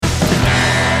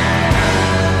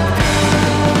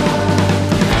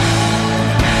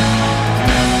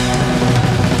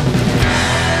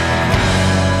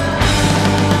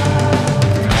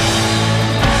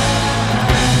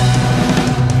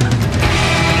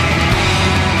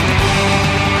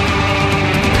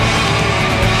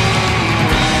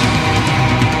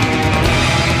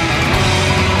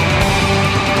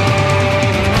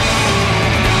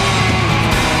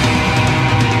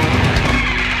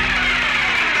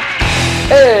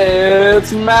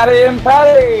It's Matty and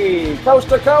Patty, coast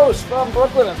to coast from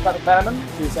Brooklyn. It's Patty Patterman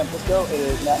to San Francisco. It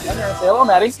is Matt Henry. Say hello,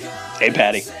 Matty. Hey,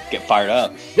 Patty. Get fired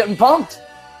up. Getting pumped.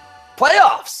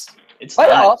 Playoffs. It's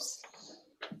Playoffs.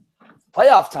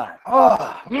 Playoff time.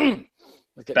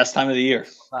 Best time of the year.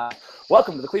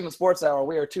 Welcome to the Cleveland Sports Hour.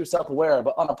 We are two self-aware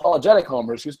but unapologetic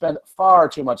homers who spend far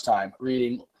too much time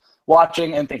reading,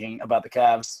 watching, and thinking about the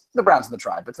Cavs, the Browns, and the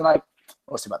Tribe. But tonight,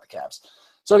 mostly about the Cavs.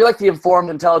 So if you like the informed,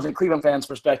 intelligent Cleveland fans'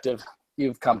 perspective,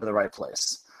 you've come to the right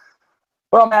place.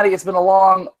 Well, Matty, it's been a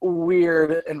long,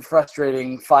 weird, and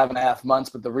frustrating 5.5 months,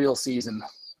 but the real season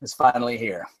is finally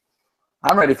here.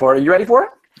 I'm ready for it. Are you ready for it?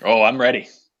 Oh, I'm ready.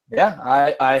 Yeah,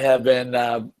 I have been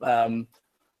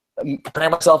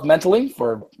preparing myself mentally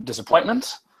for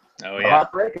disappointment. Oh, yeah.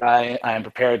 Heartbreak. I am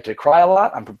prepared to cry a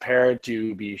lot. I'm prepared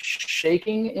to be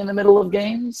shaking in the middle of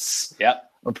games. Yep.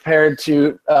 I'm prepared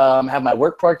to have my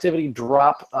work productivity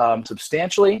drop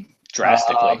substantially.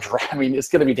 Drastically. I mean, it's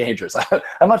going to be dangerous.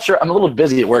 I'm not sure. I'm a little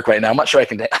busy at work right now. I'm not sure I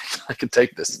can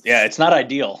take this. Yeah, it's not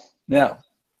ideal. No.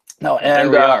 And there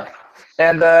we are.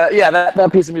 And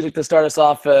that piece of music to start us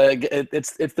off,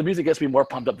 it's the music gets me more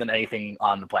pumped up than anything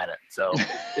on the planet. So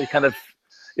it kind of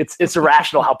it's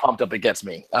irrational how pumped up it gets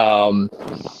me.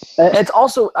 It's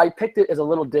also, I picked it as a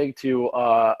little dig to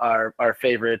our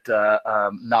favorite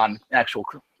non-actual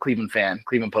Cleveland fan,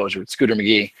 Cleveland poser, Scooter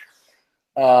McGee.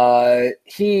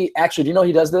 He actually, do you know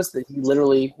he does this? That he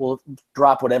literally will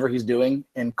drop whatever he's doing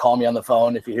and call me on the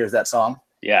phone if he hears that song.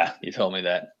 Yeah, you told me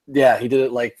that. Yeah, he did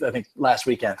it I think last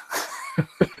weekend.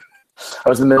 I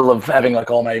was in the middle of having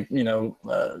all my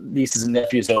nieces and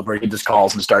nephews over. He just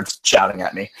calls and starts shouting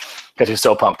at me because he's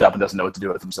so pumped up and doesn't know what to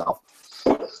do with himself.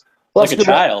 Well, like a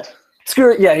child.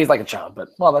 Scooter, yeah, he's like a child, but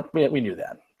we knew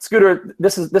that. Scooter,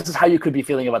 this is how you could be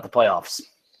feeling about the playoffs.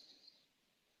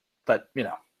 But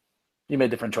you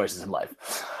made different choices in life.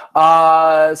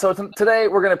 So today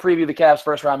we're going to preview the Cavs'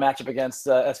 first round matchup against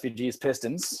SVG's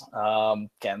Pistons.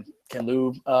 Can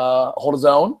Lou hold his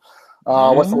own?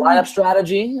 What's the lineup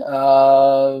strategy?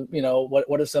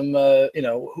 What are some,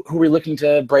 who are we looking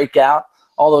to break out?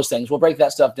 All those things. We'll break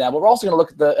that stuff down. But we're also going to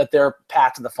look at their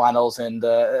path to the finals and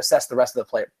assess the rest of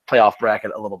the playoff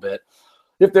bracket a little bit.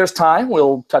 If there's time,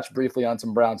 we'll touch briefly on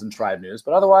some Browns and Tribe news.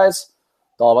 But otherwise,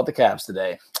 it's all about the Cavs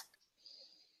today.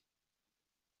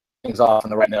 Things off on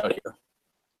the right note here.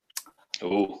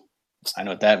 Ooh, I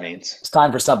know what that means. It's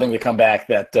time for something to come back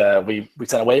that we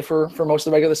sent away for most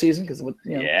of the regular season because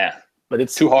yeah, but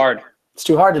it's too hard. It's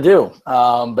too hard to do.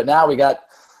 But now we got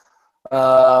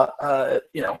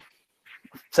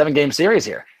 7-game series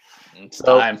here. It's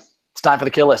time. It's time for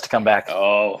the kill list to come back.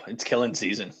 Oh, it's killing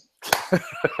season.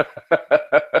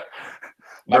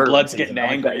 My blood's getting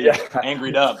angry. Yeah.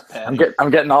 Angried up. Patty. I'm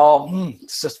getting all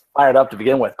it's just fired up to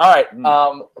begin with. All right,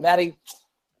 Matty.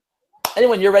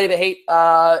 Anyone you're ready to hate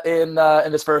in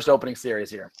this first opening series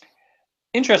here?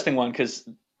 Interesting one because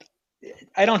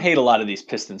I don't hate a lot of these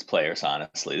Pistons players.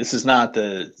 Honestly, this is not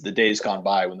the days gone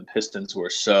by when the Pistons were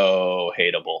so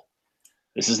hateable.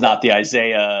 This is not the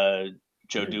Isaiah,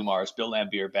 Joe Dumars, Bill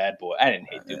Laimbeer bad boy. I didn't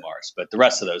hate Dumars, but the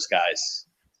rest of those guys,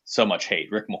 so much hate.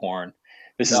 Rick Mahorn.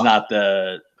 This is not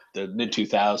the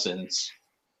mid-2000s,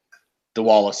 the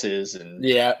Wallaces and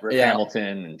Rick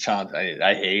Hamilton and Chauncey.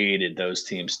 I hated those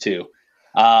teams too.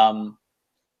 I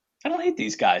don't hate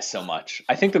these guys so much.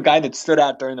 I think the guy that stood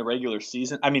out during the regular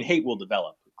season, I mean, hate will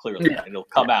develop, clearly. Yeah. It'll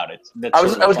come out. I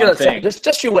was going to say,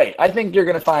 just you wait. I think you're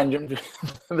going to find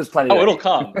there's plenty of it'll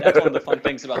come. That's one of the fun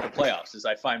things about the playoffs is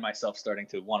I find myself starting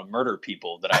to want to murder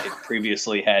people that I had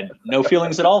previously had no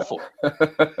feelings at all for.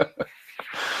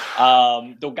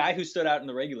 The guy who stood out in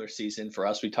the regular season for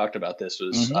us, we talked about this,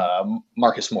 was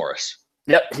Marcus Morris.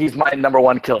 Yep, he's my number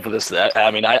one kill for this. I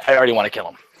mean, I already want to kill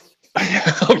him.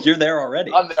 Oh, you're there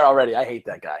already. I'm there already. I hate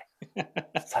that guy.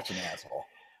 Such an asshole.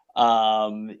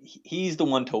 He's the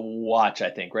one to watch, I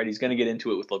think, right? He's going to get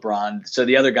into it with LeBron. So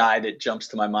the other guy that jumps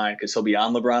to my mind, because he'll be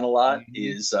on LeBron a lot,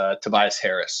 is Tobias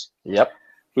Harris. Yep.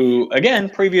 Who, again,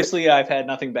 previously I've had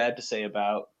nothing bad to say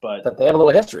about. But they have a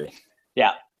little history.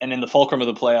 Yeah. And in the fulcrum of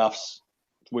the playoffs,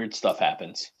 weird stuff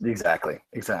happens. Exactly.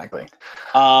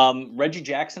 Reggie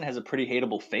Jackson has a pretty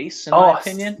hateable face, in my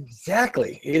opinion.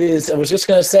 Exactly. It is. I was just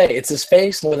going to say, it's his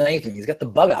face more than anything. He's got the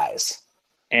bug eyes.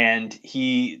 And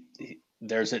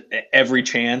there's every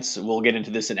chance, we'll get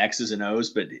into this in X's and O's,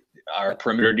 but our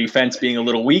perimeter defense being a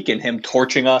little weak and him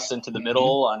torching us into the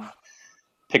middle on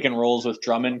pick and rolls with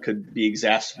Drummond could be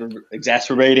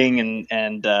exacerbating,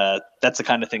 and that's the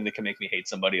kind of thing that can make me hate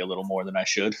somebody a little more than I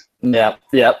should. Yeah,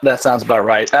 that sounds about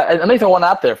right. Let me throw one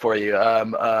out there for you.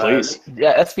 Please.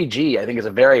 Yeah, SVG, I think, is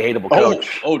a very hateable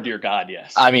coach. Oh dear God,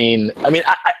 yes. I mean,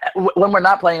 when we're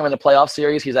not playing him in the playoff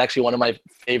series, he's actually one of my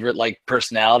favorite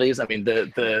personalities. I mean,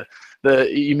 the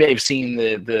you may have seen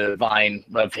the Vine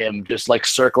of him just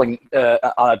circling on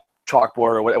a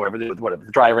chalkboard or whatever the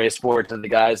dry erase board to the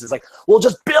guys. It's like, we'll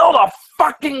just build a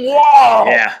fucking wall.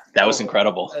 Yeah, that was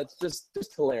incredible. It's just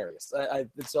hilarious. I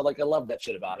love that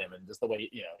shit about him, and just the way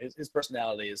his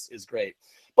personality is great.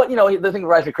 But the thing that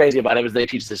drives me crazy about him is they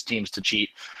teach his teams to cheat.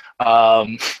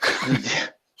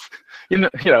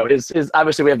 His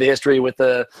obviously we have the history with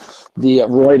the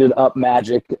roided up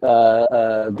Magic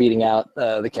beating out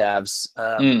the Cavs.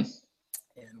 And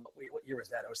what year was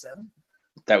that? 07?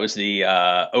 That was the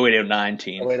 08-09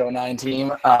 team. 08-09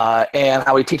 team. And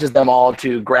how he teaches them all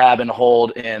to grab and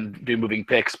hold and do moving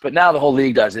picks. But now the whole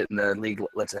league does it, and the league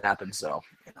lets it happen. So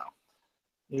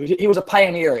he was a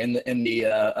pioneer in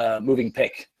the moving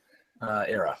pick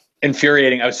era.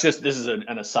 Infuriating. This is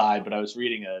an aside, but I was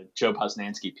reading a Joe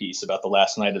Posnanski piece about the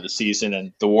last night of the season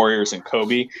and the Warriors and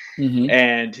Kobe. Mm-hmm.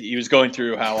 And he was going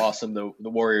through how awesome the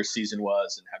Warriors season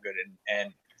was and how good.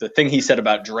 And the thing he said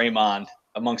about Draymond,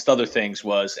 amongst other things,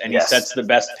 was, and he sets the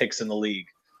best picks in the league.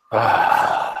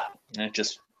 And it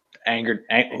just angered.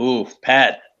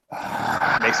 Pat.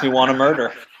 Makes me want to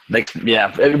murder.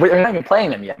 We're not even playing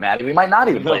them yet, Matty. We might not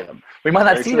even play them. We might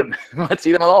not see them. We might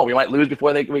see them at all. We might lose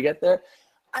before we get there.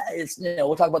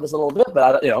 We'll talk about this a little bit,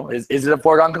 but is it a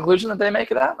foregone conclusion that they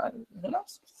make it out? Who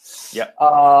knows? Yeah.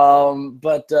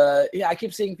 I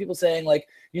keep seeing people saying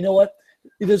you know what?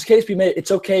 If there's a case to be made,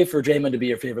 it's okay for Draymond to be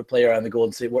your favorite player on the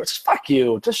Golden State Warriors. Fuck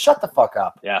you. Just shut the fuck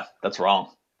up. Yeah, that's wrong.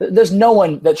 There's no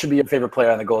one that should be your favorite player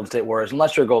on the Golden State Warriors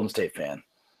unless you're a Golden State fan.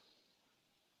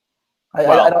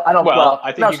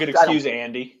 I think you could excuse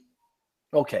Andy.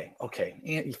 Okay,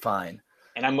 Andy, fine.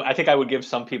 And I think I would give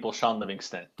some people Sean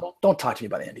Livingston. Don't talk to me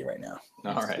about Andy right now.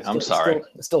 All right, I'm sorry.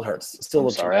 It still hurts. It's still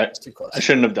it's too close. I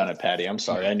shouldn't have done it, Patty. I'm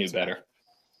sorry. I knew better.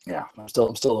 Yeah, I'm still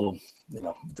a little.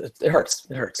 It hurts.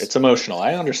 It's emotional.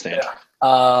 I understand. Yeah.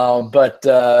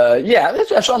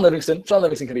 Sean Livingston. Sean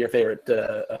Livingston can be your favorite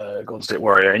Golden State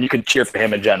Warrior, and you can cheer for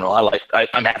him in general.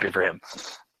 I'm happy for him.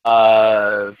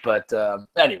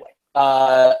 Anyway.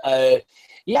 I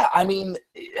mean,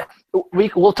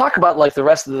 we'll talk about the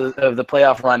rest of the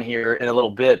playoff run here in a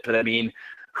little bit, but I mean,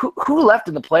 who left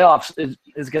in the playoffs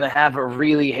is going to have a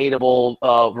really hateable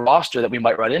roster that we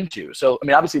might run into. So I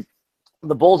mean, obviously,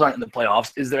 the Bulls aren't in the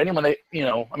playoffs. Is there anyone that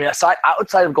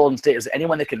outside of Golden State, is there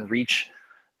anyone that can reach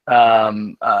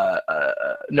Joakim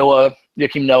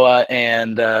Noah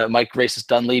and Mike Racist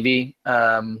Dunleavy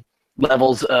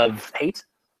levels of hate?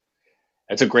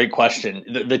 That's a great question.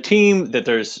 The team that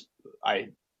it's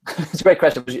a great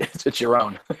question. It's your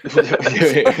own.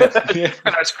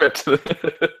 Our script.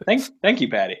 Thank you,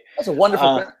 Patty. That's a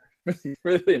wonderful,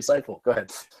 really insightful. Go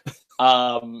ahead.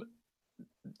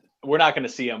 We're not going to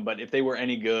see them, but if they were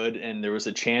any good and there was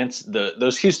a chance,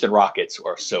 those Houston Rockets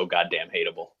are so goddamn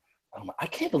hateable. I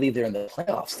can't believe they're in the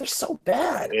playoffs. They're so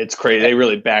bad. It's crazy. They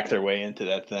really backed their way into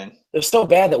that thing. They're so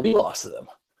bad that we lost to them.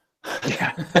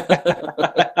 Yeah.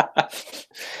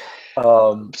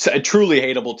 A truly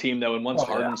hateable team, though, and once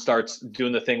Harden starts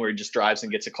doing the thing where he just drives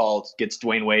and gets a call, gets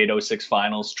Dwayne Wade 06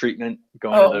 finals treatment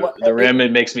going to the rim,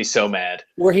 it makes me so mad.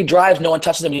 Where he drives, no one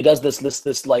touches him, and he does this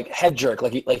head jerk,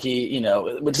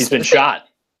 he's been shot.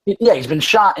 He's been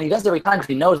shot, and he does it every time because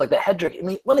he knows that head jerk. I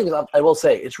mean, one thing I will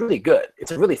say, it's really good. It's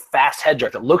a really fast head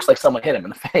jerk that looks like someone hit him in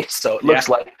the face, so it looks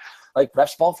like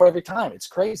refs fall for every time. It's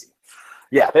crazy.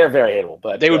 Yeah, they're very hateable,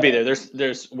 but they would be there.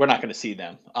 We're not going to see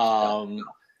them.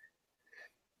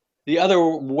 The other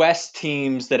West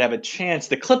teams that have a chance,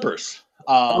 the Clippers.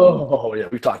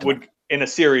 We've talked about in a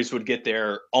series would get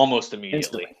there almost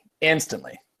immediately.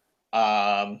 Instantly.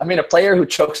 I mean, a player who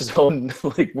chokes his own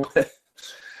he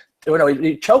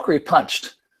choked or he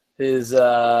punched his. He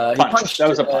punched. That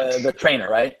was a punch. The trainer,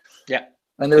 right? Yeah.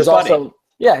 And there's also.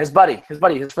 Yeah, his buddy, his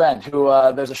friend, who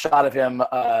there's a shot of him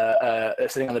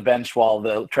sitting on the bench while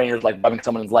the trainer's rubbing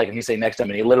someone's leg, and he's sitting next to him,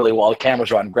 and he literally, while the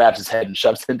camera's on, grabs his head and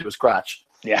shoves it into his crotch.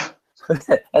 Yeah.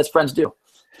 As friends do.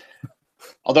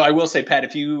 Although I will say, Pat,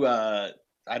 if you, I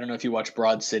don't know if you watch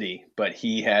Broad City, but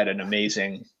he had an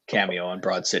amazing cameo on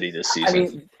Broad City this season. I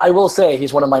mean, I will say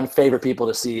he's one of my favorite people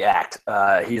to see act.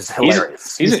 He's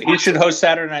hilarious. He should host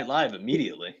Saturday Night Live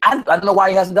immediately. I don't know why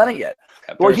he hasn't done it yet.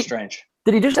 Very strange.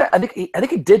 Did he do that? I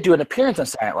think he did do an appearance on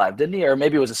Saturday Night Live, didn't he? Or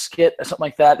maybe it was a skit or something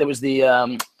like that. It was the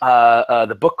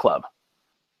book club.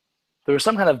 there was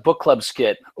some kind of book club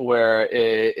skit where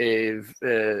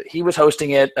he was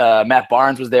hosting it. Matt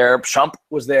Barnes was there. Shump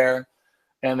was there.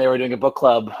 And they were doing a book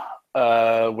club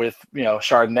with,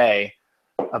 Chardonnay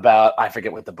about, I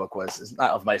forget what the book was. It's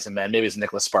not Of Mice and Men. Maybe it's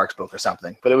Nicholas Sparks' book or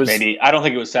something. But it was I don't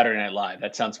think it was Saturday Night Live.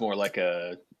 That sounds more like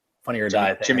a Funny or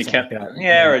Die thing. Jimmy Kimmel.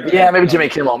 Maybe Jimmy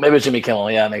Kimmel. Maybe it's Jimmy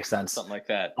Kimmel. Yeah, it makes sense. Something like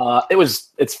that.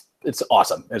 It's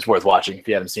awesome. It's worth watching if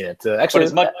you haven't seen it. Actually,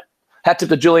 as much hat tip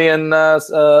to Julian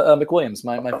McWilliams,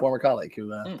 my former colleague, who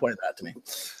pointed that out to me.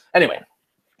 Anyway,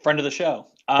 friend of the show.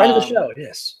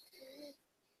 Yes.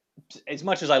 As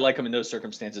much as I like him in those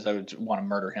circumstances, I would want to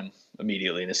murder him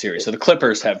immediately in a series. So the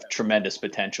Clippers have tremendous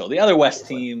potential. The other West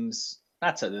teams,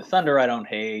 the Thunder I don't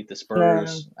hate. The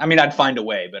Spurs, I mean, I'd find a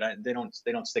way, but they don't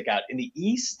stick out. In the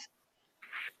East,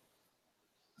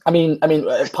 I mean,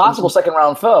 possible second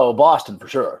round foe, Boston for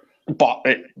sure.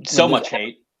 So much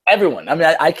hate. Everyone. I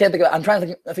mean, I can't think of. I'm trying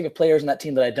to think of players in that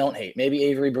team that I don't hate. Maybe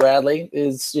Avery Bradley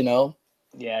is,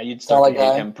 Yeah, you'd start to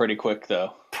hate him pretty quick,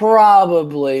 though.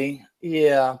 Probably,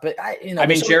 yeah. But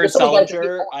Jared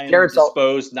Sullinger, I am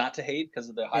disposed not to hate because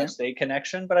of the Ohio State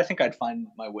connection, but I think I'd find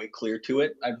my way clear to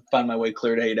it. I'd find my way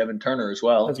clear to hate Evan Turner as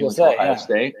well. I was going to say, Ohio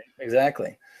State.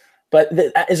 Exactly. But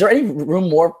is there any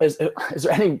room is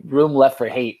there any room left for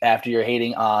hate after you're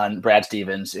hating on Brad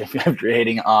Stevens? If you're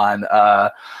hating on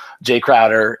Jay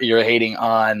Crowder, you're hating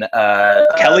on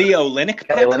Kelly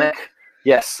Olynyk.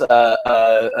 Yes,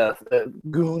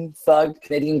 goon thug,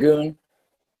 Canadian goon.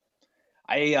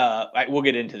 I will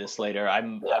get into this later.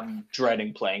 I'm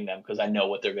dreading playing them because I know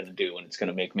what they're going to do and it's going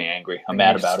to make me angry. I'm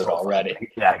mad about it already.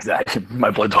 Yeah, exactly.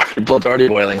 My blood's already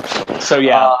boiling.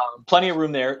 So plenty of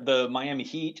room there. The Miami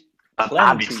Heat.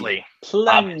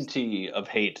 Plenty of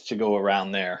hate to go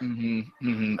around there. And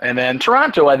then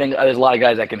Toronto, I think there's a lot of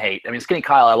guys I can hate. I mean, Skinny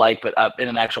Kyle I like, but in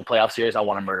an actual playoff series, I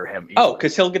want to murder him. Oh,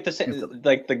 because he'll get the same,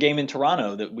 like the game in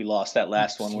Toronto that we lost that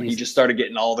last one where he just started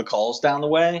getting all the calls down the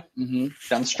way,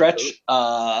 down the stretch.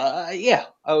 I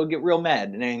would get real mad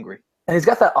and angry. And he's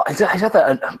got that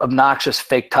obnoxious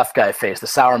fake tough guy face, the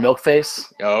sour milk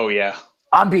face. Oh yeah.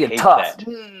 I'm being tough.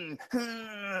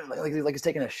 Like he's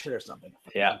taking a shit or something.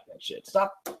 Yeah. That shit.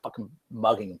 Stop fucking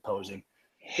mugging and posing.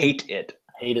 Hate it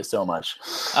so much.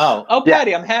 Oh,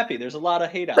 Patty, I'm happy. There's a lot of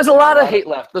hate out there. There's a lot of hate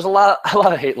left. There's a lot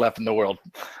of hate left in the world.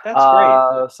 That's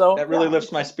great. So that really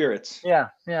lifts my spirits. Yeah,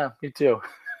 me too.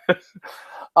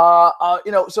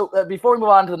 So before we move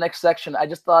on to the next section, I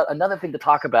just thought another thing to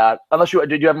talk about.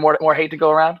 Did you have more hate to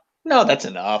go around? No, that's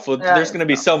enough. Well, there's going to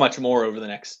be so much more over the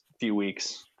next few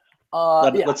weeks.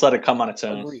 Let's let it come on its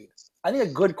own. Agreed. I think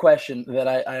a good question that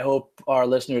I hope our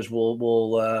listeners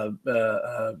will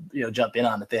jump in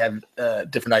on if they have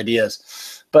different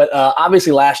ideas. But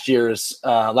obviously, last year's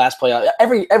last playoff,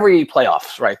 every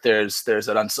playoffs, right? There's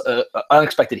an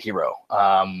unexpected hero.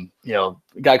 The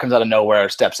guy comes out of nowhere,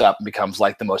 steps up, and becomes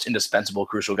like the most indispensable,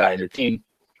 crucial guy in your team.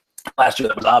 Last year,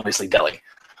 that was obviously Delly.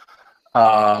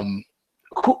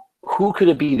 Who could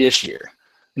it be this year?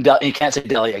 You can't say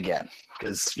Delly again.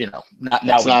 Because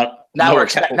now we're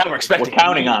expecting. We're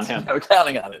counting on him. We're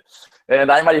counting on it,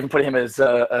 and I might even put him as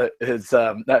his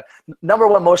number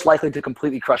one most likely to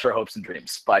completely crush our hopes and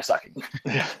dreams by sucking,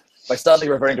 by suddenly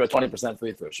reverting to a 20%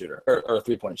 free throw shooter or a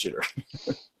 3-point shooter.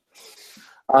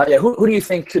 Who do you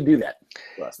think could do that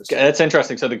for us this year? That's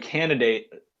interesting. So the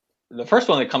first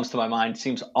one that comes to my mind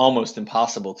seems almost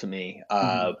impossible to me,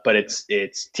 but it's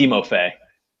Timofey.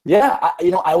 Yeah,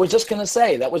 I was just gonna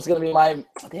say that was gonna be my.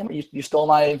 Damn it, you stole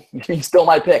my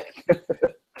pick.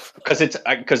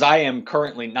 Because I am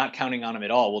currently not counting on him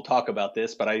at all. We'll talk about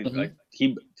this, but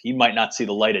he might not see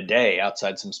the light of day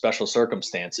outside some special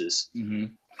circumstances.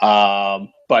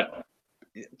 But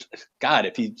God,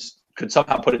 if he could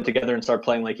somehow put it together and start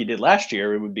playing like he did last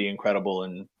year, it would be incredible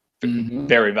and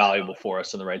very valuable for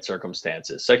us in the right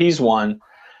circumstances. So he's one.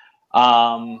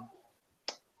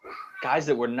 Guys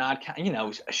that we're not,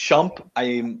 Shump,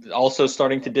 I'm also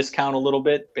starting to discount a little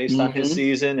bit based on his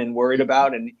season and worried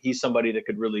about, and he's somebody that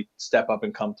could really step up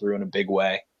and come through in a big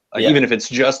way, even if it's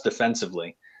just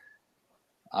defensively,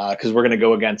 because we're going to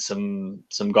go against some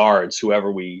guards,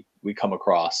 whoever we come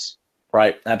across.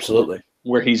 Right, absolutely.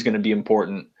 Where he's going to be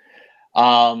important.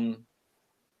 And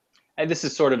this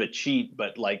is sort of a cheat,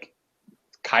 but like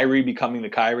Kyrie becoming the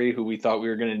Kyrie who we thought we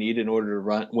were going to need in order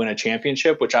to win a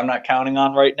championship, which I'm not counting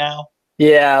on right now.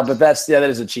 Yeah, but that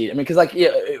is a cheat. I mean, because we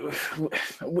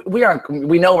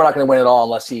know we're not going to win it all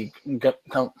unless he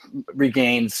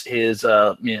regains his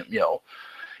even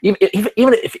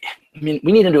if we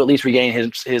need him to at least regain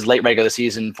his late regular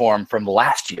season form from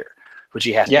last year, which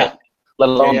he has to, let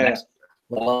alone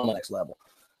the next level.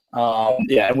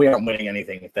 And we aren't winning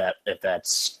anything if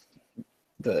that's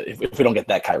if we don't get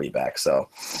that Kyrie back. So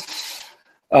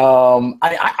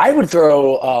I would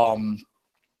throw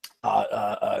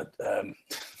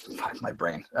my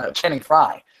brain Channing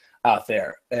Frye out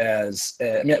there as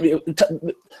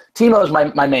Timo is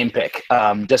my main pick,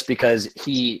 just because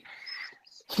he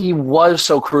was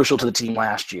so crucial to the team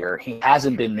last year. He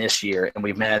hasn't been this year, and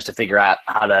we've managed to figure out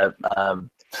how to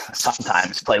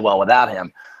sometimes play well without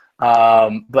him.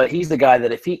 But he's the guy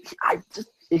that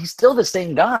he's still the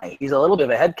same guy. He's a little bit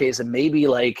of a head case, and maybe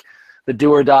like the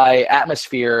do or die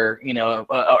atmosphere,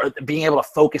 or being able to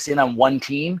focus in on one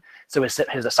team so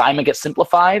his assignment gets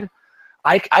simplified.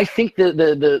 I think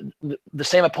the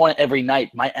same opponent every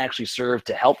night might actually serve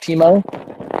to help Timo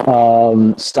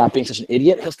stop being such an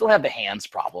idiot. He'll still have the hands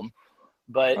problem,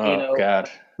 but God.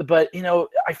 But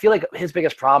I feel like his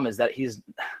biggest problem is that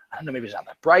maybe he's not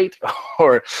that bright,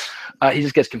 or he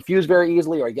just gets confused very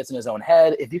easily, or he gets in his own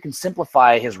head. If you can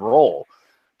simplify his role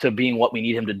to being what we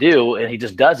need him to do, and he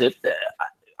just does it,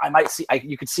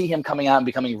 you could see him coming out and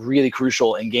becoming really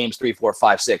crucial in games 3, 4,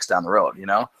 5, 6 down the road.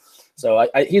 So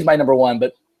he's my number one,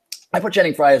 but I put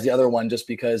Channing Frye as the other one just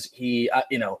because he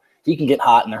can get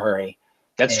hot in a hurry.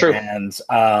 That's true. And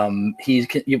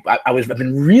I've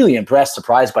been really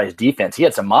surprised by his defense. He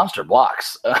had some monster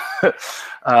blocks.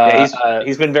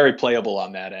 He's been very playable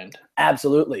on that end.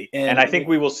 Absolutely. And I think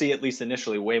we will see, at least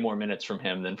initially, way more minutes from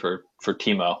him than for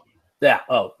Timo. Yeah.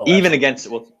 Even against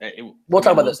we'll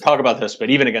talk about this. Talk about this, but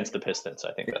even against the Pistons,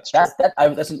 I think that's true.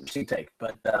 That's an interesting take,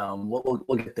 but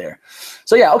we'll get there.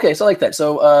 So yeah, okay. So I like that.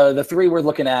 So the three we're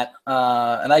looking at,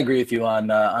 and I agree with you on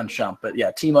Shump, but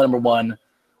yeah, Timo number one,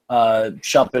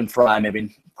 Shump and Frye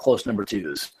maybe close number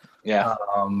twos. Yeah.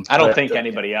 I don't think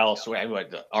anybody else.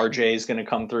 RJ is going to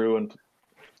come through, and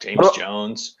James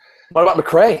Jones. What about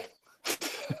McRae?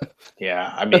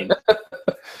 Yeah, I mean.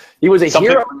 He was a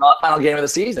hero in the final game of the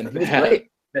season. He was great.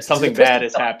 Something bad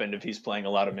has happened if he's playing a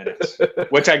lot of minutes,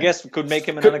 which I guess could make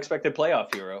him an unexpected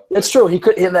playoff hero. It's true. He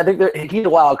could. I think he's a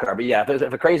wild card. But yeah,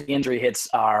 if a crazy injury hits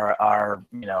our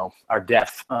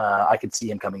depth, I could see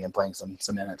him coming in playing some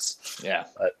minutes. Yeah.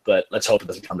 But let's hope it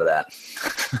doesn't come to that.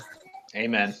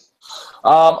 Amen.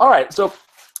 All right. So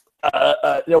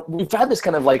we've had this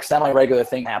kind of like semi-regular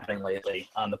thing happening lately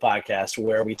on the podcast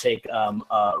where we take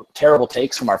terrible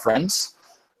takes from our friends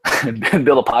and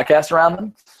build a podcast around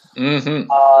them.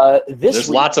 Mm-hmm. There's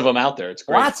lots of them out there. It's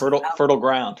great. Fertile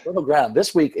ground. Fertile ground.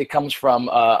 This week it comes from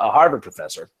a Harvard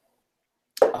professor.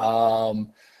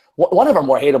 One of our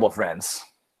more hateable friends.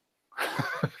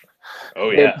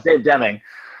 Oh yeah, Dave Deming.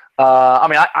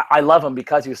 I love him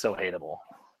because he's so hateable.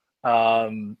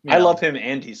 I love him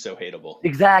and he's so hateable.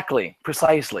 Exactly.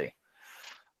 Precisely.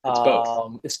 It's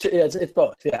both. It's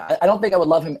both. Yeah. I don't think I would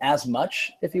love him as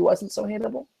much if he wasn't so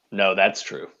hateable. No, that's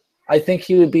true. I think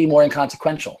he would be more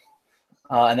inconsequential,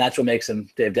 and that's what makes him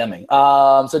Dave Deming.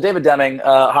 So David Deming,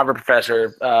 Harvard professor,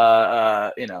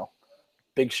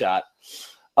 big shot,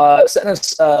 sent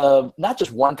us not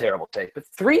just one terrible take, but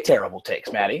 3 terrible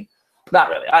takes, Matty. Not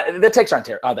really. The takes aren't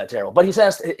that terrible, but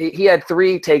he had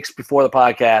 3 takes before the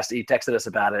podcast. He texted us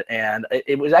about it, and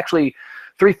it was actually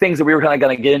 3 things that we were kind of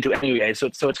going to get into anyway. So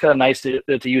it's kind of nice to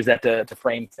use that to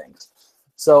frame things.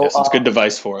 So yes, it's a good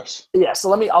device for us. Yeah,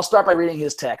 so I'll start by reading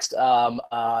his text.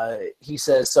 He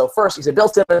says, so first, he said, Bill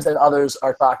Simmons and others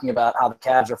are talking about how the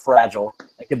Cavs are fragile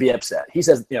and can be upset. He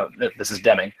says, this is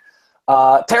Deming.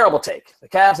 Terrible take. The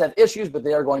Cavs have issues, but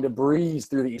they are going to breeze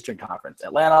through the Eastern Conference.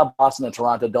 Atlanta, Boston, and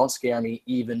Toronto don't scare me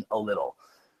even a little.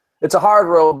 It's a hard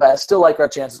road, but I still like our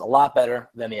chances a lot better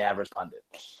than the average pundit.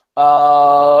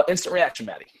 Instant reaction,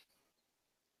 Matty.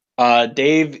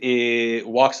 Dave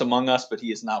walks among us, but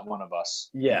he is not one of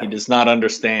us. Yeah. He does not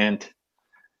understand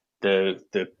the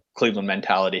Cleveland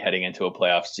mentality heading into a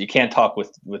playoff. So you can't talk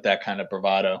with that kind of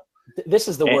bravado. This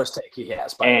is the worst take he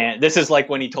has. And this is like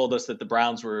when he told us that the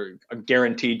Browns were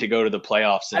guaranteed to go to the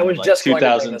playoffs in just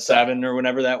 2007 or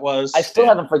whenever that was. I still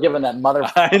haven't forgiven that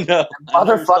motherfucker. I know.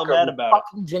 Motherfucker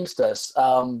fucking jinxed us.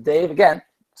 Dave, again,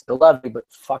 still love you, but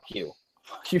fuck you.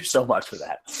 Fuck you so much for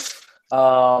that.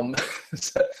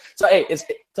 So hey,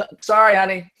 sorry,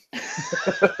 honey.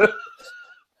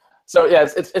 So yeah,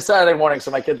 it's Saturday morning,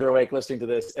 so my kids are awake listening to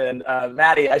this. And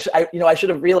Matty, I should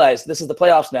have realized this is the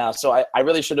playoffs now, so I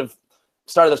really should have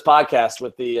started this podcast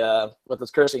with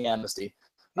this cursing amnesty.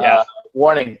 Yeah.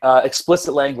 Warning: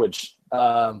 explicit language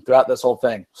throughout this whole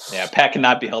thing. Yeah, Pat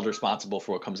cannot be held responsible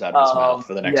for what comes out of his mouth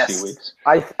for the next few weeks.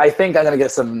 I think I'm gonna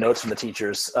get some notes from the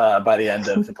teachers by the end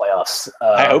of the playoffs.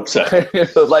 I hope so.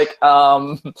 Like,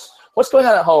 what's going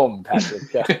on at home,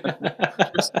 Patrick?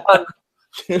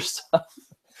 Your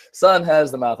son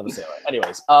has the mouth of a sailor.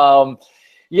 Anyways,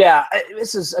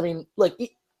 this is. I mean, like,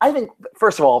 I think,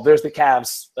 first of all, there's the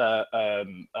Cavs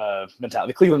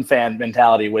mentality, the Cleveland fan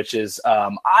mentality, which is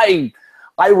I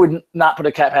would not put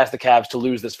a cap past the Cavs to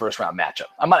lose this first round matchup.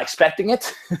 I'm not expecting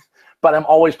it, but I'm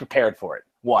always prepared for it.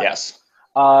 One. Yes.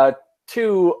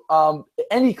 Two,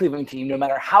 any Cleveland team, no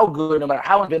matter how good, no matter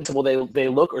how invincible they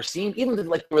look or seem, even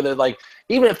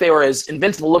if they were as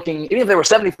invincible looking, even if they were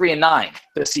 73-9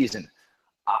 this season,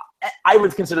 I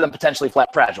would consider them potentially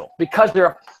fragile because they're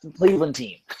a Cleveland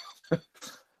team.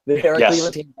 They're a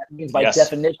Cleveland team. That means by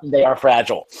definition they are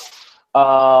fragile.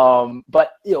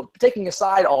 But taking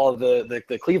aside all of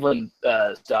the Cleveland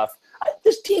stuff,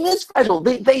 this team is fragile.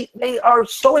 They are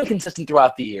so inconsistent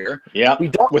throughout the year. Yeah,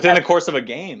 within the course of a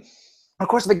game. Of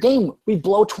course, the game we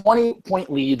blow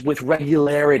 20-point leads with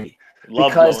regularity.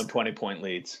 Love blowing 20-point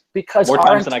leads. Because more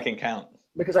times than I can count.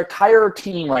 Because our entire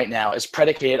team right now is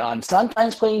predicated on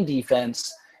sometimes playing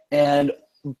defense and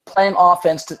playing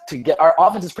offense to get our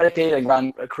offense is predicated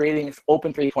around creating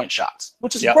open 3-point shots,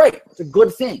 which is great. It's a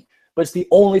good thing, but it's the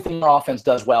only thing our offense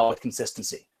does well with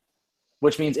consistency.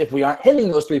 Which means if we aren't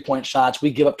hitting those 3-point shots, we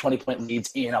give up 20-point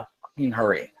leads in a fucking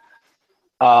hurry.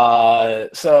 That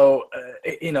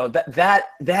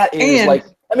is like.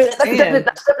 I mean,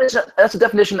 that's the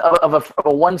definition of a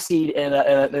one seed in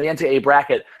the NCAA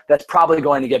bracket that's probably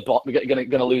going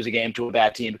to lose a game to a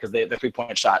bad team because they're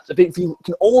 3-point shots. If you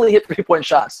can only hit 3-point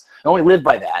shots and only live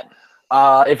by that,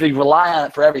 if you rely on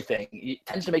it for everything, it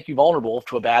tends to make you vulnerable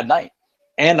to a bad night.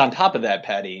 And on top of that,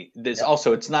 Patty,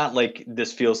 it's not like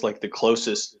this feels like the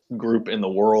closest group in the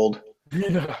world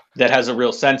that has a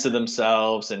real sense of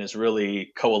themselves and is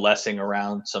really coalescing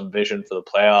around some vision for the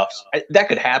playoffs. That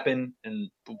could happen, and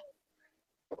I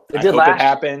hope it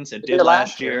happens. It did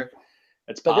last year.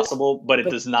 It's possible, but it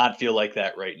does not feel like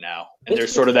that right now. And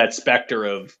there's sort of that specter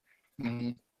of,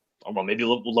 well, maybe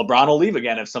LeBron will leave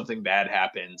again if something bad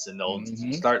happens, and they'll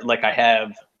start like I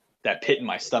have that pit in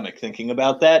my stomach thinking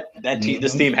about that.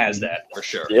 This team has that for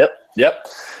sure. Yep.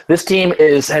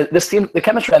 The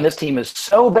chemistry on this team is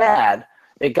so bad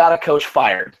it got a coach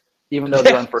fired, even though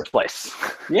they're in first place.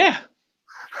 Yeah.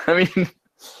 I mean,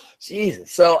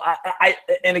 Jesus. So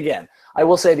and again, I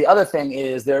will say the other thing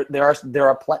is there are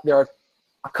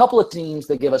a couple of teams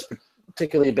that give us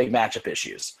particularly big matchup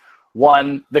issues.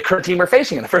 One, the current team we're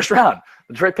facing in the first round,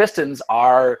 the Detroit Pistons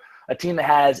are a team that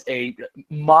has a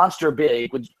monster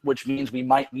big, which means we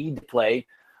might need to play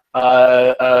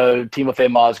Timofey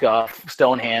Mozgov,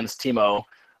 Stonehands, Timo,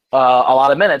 a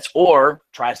lot of minutes, or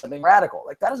try something radical.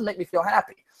 Like, that doesn't make me feel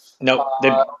happy. No,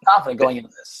 I'm confident going into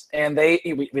this, and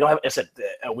we don't have. I said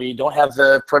we don't have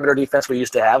the perimeter defense we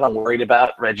used to have. I'm worried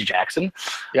about Reggie Jackson.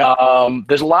 Yeah,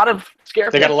 there's a lot of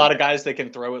scare. They got a lot of guys they can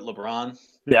throw at LeBron.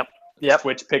 Yep.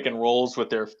 Switch pick and rolls with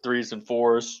their 3s and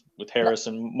 4s with Harris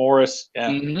and Morris.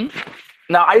 Yeah.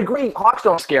 Now I agree. Hawks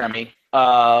don't scare me,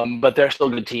 but they're still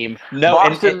a good team. No,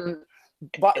 Boston.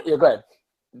 Go ahead.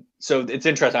 So it's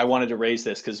interesting. I wanted to raise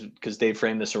this because Dave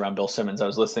framed this around Bill Simmons. I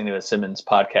was listening to the Simmons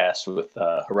podcast with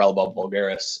Haralabos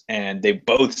Vulgaris, and they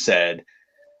both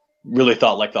really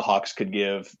thought like the Hawks could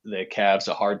give the Cavs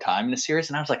a hard time in the series.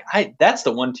 And I was like, that's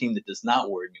the one team that does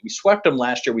not worry me. We swept them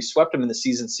last year. We swept them in the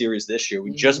season series this year.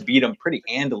 We just beat them pretty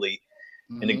handily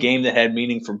in a game that had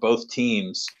meaning for both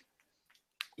teams.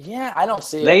 Yeah, I don't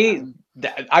see it.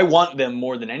 I want them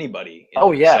more than anody.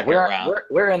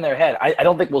 We're in their head. I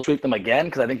don't think we'll sweep them again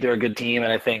because I think they're a good team,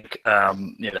 and I think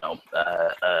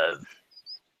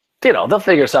they'll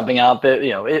figure something out.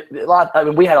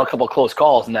 That we had a couple of close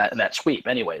calls in that sweep,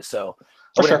 anyway. So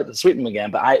I wouldn't have to sweep them again,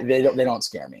 but they don't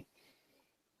scare me.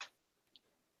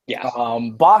 Yeah.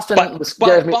 Boston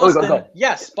scares me. Boston,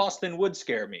 yes, Boston would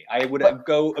scare me. I would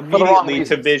go immediately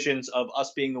to visions of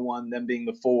us being the 1, them being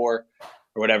the 4.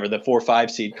 Or whatever, the 4-5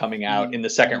 seed coming out in the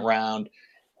second round,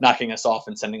 knocking us off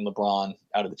and sending LeBron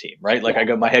out of the team, right? Like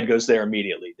my head goes there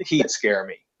immediately. The Heat scare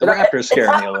me. The Raptors scare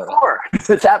me a little.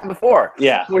 It's happened before.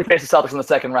 Yeah. We faced the Celtics in the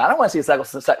second round. I don't want to see the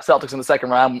Celtics in the second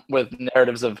round with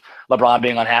narratives of LeBron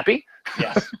being unhappy.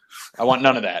 Yeah. I want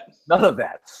none of that. None of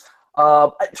that.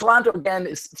 Toronto, again,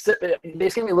 they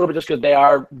scare me a little bit just because they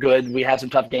are good. We had some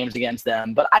tough games against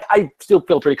them, but I still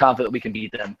feel pretty confident that we can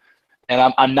beat them.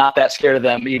 And I'm not that scared of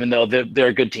them, even though they're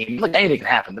a good team. Like, anything can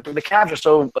happen. The Cavs are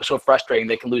so frustrating;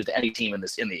 they can lose to any team in the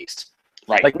East.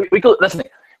 Right. Like we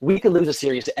could lose a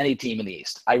series to any team in the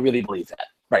East. I really believe that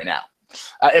right now.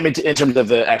 I mean, in terms of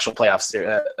the actual playoffs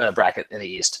bracket in the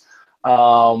East.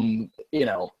 Even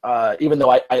though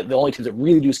the only teams that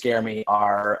really do scare me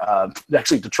are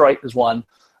actually Detroit is one.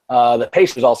 The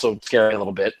Pacers also scare me a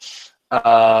little bit.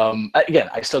 Again,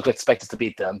 I still expect us to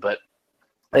beat them, but.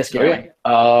 They scare me.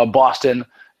 Boston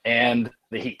and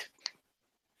the Heat.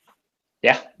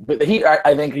 Yeah. But the Heat,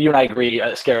 I think you and I agree,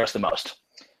 scare us the most.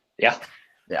 Yeah.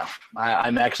 Yeah.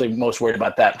 I'm actually most worried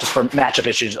about that just for matchup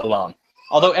issues alone.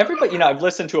 Although everybody, I've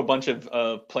listened to a bunch of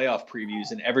playoff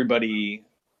previews, and everybody,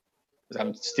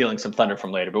 I'm stealing some thunder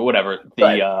from later, but whatever.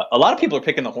 A lot of people are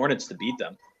picking the Hornets to beat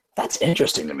them. That's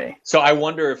interesting to me. So I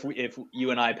wonder if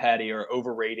you and I, Patty, are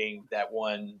overrating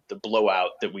the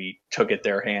blowout that we took at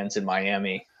their hands in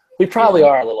Miami. We probably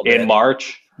are a little bit in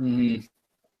March. Mm-hmm.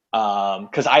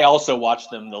 Because I also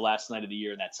watched them the last night of the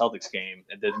year in that Celtics game,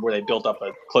 where they built up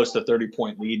a close to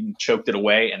 30-point lead and choked it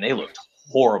away, and they looked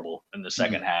horrible in the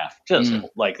second half. Just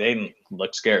like they didn't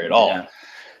look scary at all. Yeah.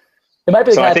 It might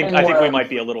be. So I think we might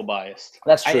be a little biased.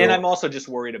 That's true. And I'm also just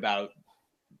worried about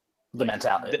the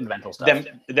mental stuff.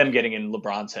 Them getting in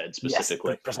LeBron's head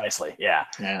specifically. Yes, precisely. Yeah.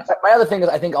 Yeah. My other thing is,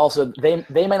 I think also they aren't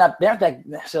that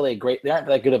necessarily great. They aren't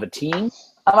that good of a team.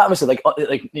 Obviously,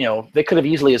 they could have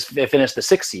easily finished the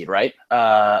 6th seed, right?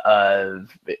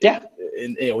 Yeah.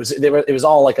 It was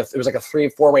all like a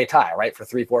 3-4-way tie, right? For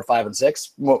 3, 4, 5, and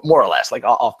 6, more or less, like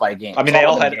off by a game. I mean, they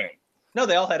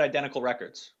all had identical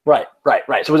records. Right.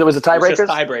 So it was a tiebreaker.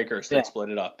 Just tiebreakers that split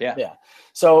it up. Yeah. Yeah.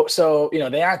 So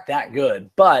they aren't that good,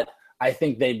 but I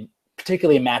think they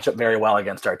particularly match up very well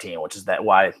against our team, which is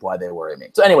why they worry me.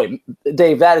 So anyway,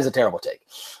 Dave, that is a terrible take.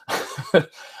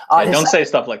 Don't say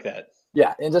stuff like that.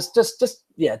 Yeah, and just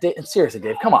seriously,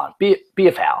 Dave, come on, be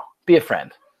a pal, be a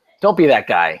friend. Don't be that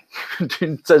guy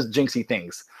who says jinxy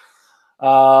things.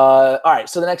 All right,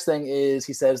 so the next thing is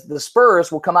he says the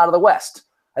Spurs will come out of the West.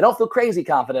 I don't feel crazy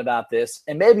confident about this,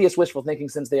 and maybe it's wishful thinking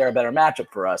since they are a better matchup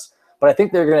for us. But I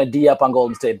think they're going to D up on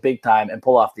Golden State big time and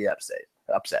pull off the upset.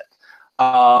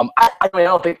 I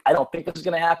don't think this is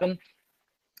going to happen.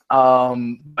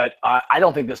 But I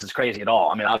don't think this is crazy at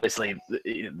all. I mean, obviously,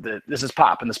 this is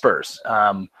Pop and the Spurs.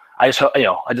 I'm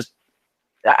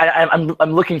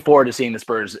looking forward to seeing the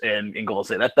Spurs in Golden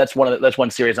State. That's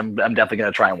one series I'm definitely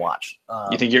going to try and watch.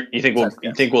 You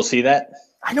think we'll see that?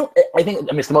 I think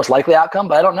it's the most likely outcome,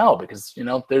 but I don't know because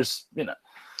there's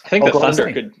I think the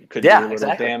Thunder could do a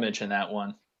little damage in that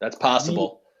one. That's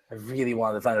possible. I really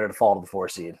wanted the Thunder to fall to the 4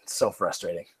 seed. It's so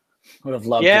frustrating. Would have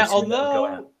loved to see them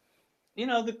go in.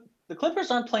 The Clippers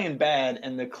aren't playing bad,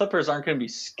 and the Clippers aren't going to be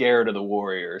scared of the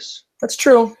Warriors. That's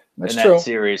true. That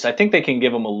series. I think they can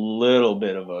give them a little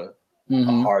bit of a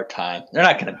hard time. They're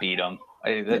not going to beat them.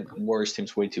 The Warriors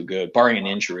team's way too good, barring an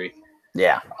injury.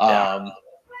 Yeah.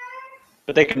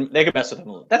 But they can mess with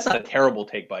them. That's not a terrible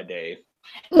take by Dave.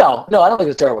 No, I don't think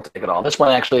it's a terrible take at all. This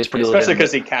one actually is pretty especially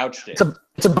because he couched it.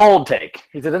 It's a bold take.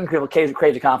 He didn't feel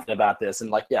crazy confident about this,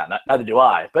 and neither do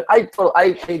I. But I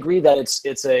agree that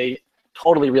it's a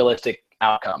totally realistic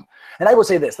outcome. And I will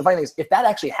say this: the funny thing is, if that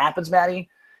actually happens, Matty,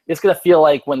 it's gonna feel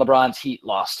like when LeBron's Heat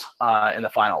lost in the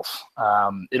finals.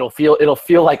 It'll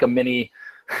feel like a mini.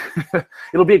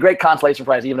 It'll be a great consolation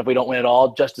prize, even if we don't win at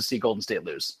all, just to see Golden State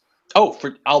lose.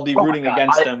 I'll be rooting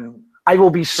against them. I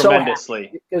will be tremendously so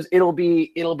happy because it'll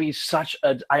be such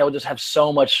a. I will just have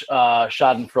so much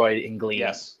Schadenfreude in glee.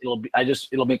 Yes,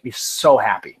 it'll make me so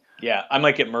happy. Yeah, I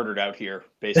might get murdered out here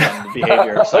based on the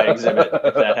behaviors I exhibit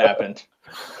if that happened.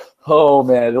 Oh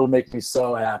man, it'll make me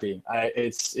so happy.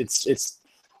 It'll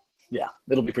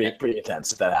be pretty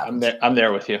intense if that happens. I'm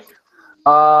there with you.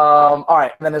 All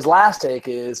right, and then his last take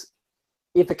is,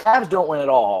 if the Cavs don't win at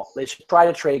all, they should try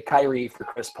to trade Kyrie for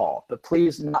Chris Paul, but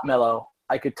please not Melo.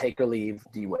 I could take or leave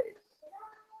D Wade.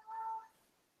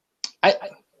 I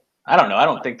don't know. I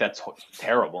don't think that's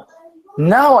terrible.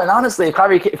 No, and honestly, if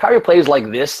Kyrie plays like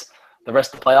this the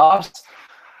rest of the playoffs,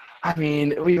 I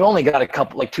mean, we've only got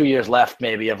 2 years left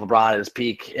maybe of LeBron at his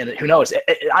peak, and who knows?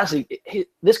 Honestly,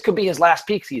 this could be his last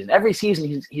peak season. Every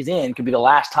season he's in could be the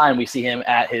last time we see him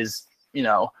at his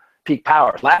peak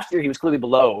powers. Last year he was clearly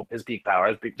below his peak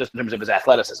powers, just in terms of his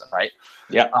athleticism, right?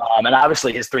 Yeah. And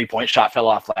obviously his 3-point shot fell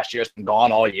off last year. It's been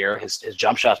gone all year. His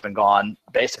jump shot's been gone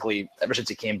basically ever since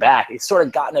he came back. He's sort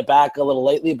of gotten it back a little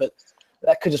lately, but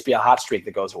that could just be a hot streak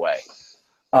that goes away.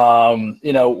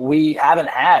 We haven't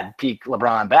had peak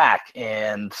LeBron back,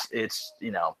 and it's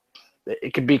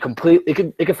it could be complete. It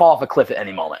could fall off a cliff at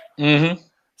any moment. Mm-hmm.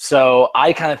 So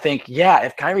I kind of think,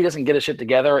 if Kyrie doesn't get his shit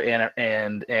together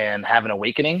and have an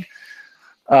awakening,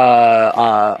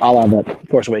 I'll on that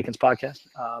Force Awakens podcast.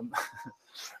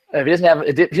 If he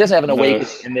doesn't have an awakening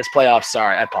in this playoff,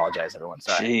 sorry, I apologize, everyone.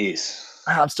 Sorry. Jeez,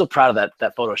 I'm still proud of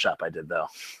that Photoshop I did though.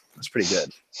 That's pretty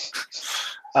good.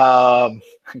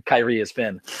 Kyrie has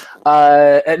been.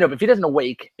 No, but if he doesn't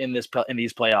awake in these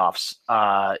playoffs,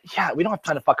 we don't have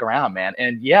time to fuck around, man.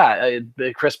 And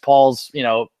the Chris Paul's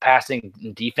passing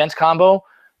and defense combo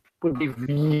would be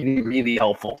really, really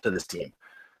helpful to this team.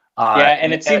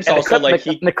 And it seems also like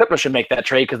the Clippers should make that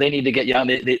trade because they need to get young.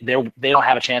 They don't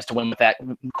have a chance to win with that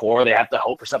core. They have to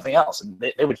hope for something else, and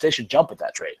they should jump with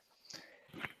that trade.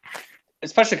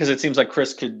 Especially because it seems like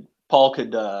Paul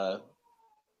could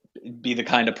be the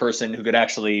kind of person who could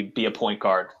actually be a point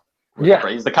guard. Yeah,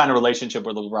 he's the kind of relationship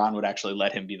where LeBron would actually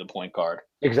let him be the point guard.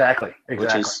 Exactly.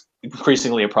 Which is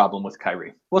increasingly a problem with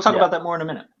Kyrie. We'll talk about that more in a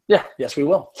minute. Yeah, yes, we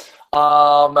will.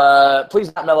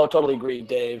 Please not Melo. Totally agree,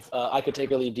 Dave. I could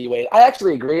take or leave D-Wade. I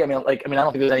actually agree. I don't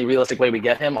think there's any realistic way we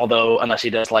get him. Although, unless he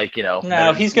does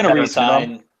no, he's going to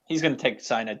resign. He's going to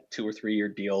sign a 2 or 3 year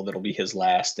deal that'll be his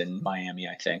last in Miami,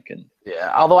 I think. And yeah,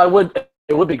 although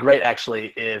it would be great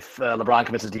actually if LeBron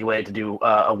convinces D-Wade to do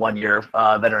a 1 year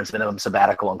veterans minimum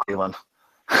sabbatical in Cleveland.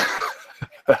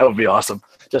 That would be awesome.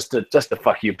 Just to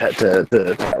fuck you, Pat, to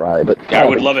Pat Riley. But yeah, I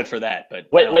would love it for that.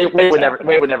 But Wade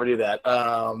would never do that.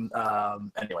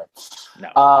 Anyway.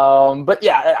 No. But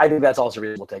yeah, I think that's also a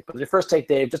reasonable take. But your first take,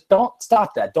 Dave, just don't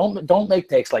stop that. Don't make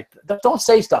takes like that. Don't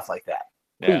say stuff like that.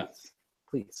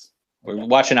 Please. We're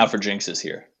watching out for jinxes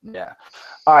here. Yeah.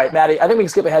 All right, Matty, I think we can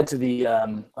skip ahead to the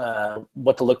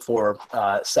what to look for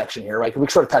section here, right? We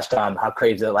sort of touched on how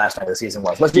crazy the last night of the season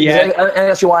was. Anything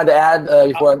else you wanted to add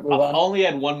before I move on? I'll only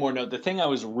add one more note. The thing I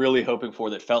was really hoping for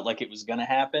that felt like it was going to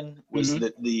happen was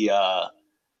that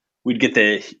we'd get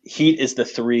the Heat is the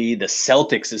 3, the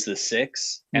Celtics is the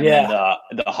 6, and then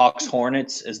the Hawks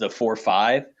Hornets is the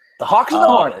 4-5. The Hawks and the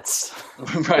Hornets.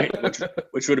 Right,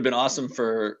 which would have been awesome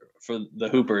for the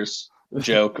Hoopers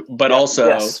joke, but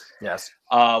also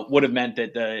would have meant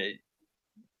that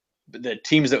the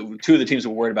teams two of the teams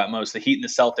we're worried about most, the Heat and the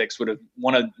Celtics, would have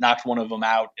knocked one of them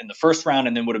out in the first round,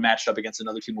 and then would have matched up against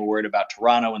another team we're worried about,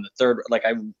 Toronto, in the third. Like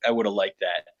I would have liked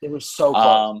that. It was so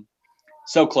close.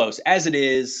 So close. As it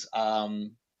is, I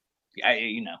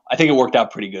think it worked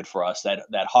out pretty good for us. That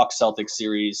Hawks Celtics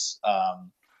series,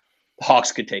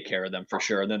 Hawks could take care of them for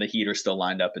sure. And then the Heat are still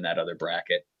lined up in that other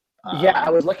bracket. I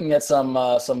was looking at some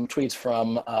tweets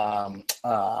from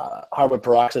Hardwood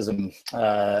Paroxysm,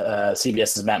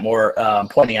 CBS's Matt Moore,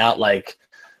 pointing out like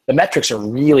the metrics are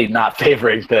really not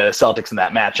favoring the Celtics in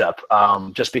that matchup,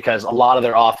 just because a lot of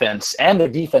their offense and their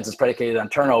defense is predicated on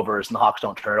turnovers, and the Hawks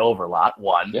don't turn it over a lot.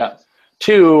 One,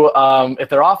 Two, if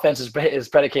their offense is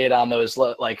predicated on those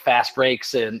like fast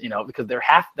breaks, and because their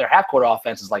half court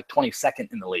offense is like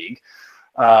 22nd in the league.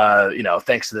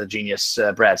 Thanks to the genius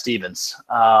Brad Stevens,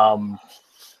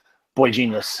 boy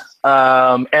genius.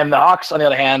 And the Hawks, on the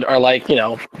other hand, are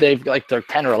they've they're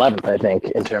 10 or 11th, I think,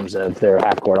 in terms of their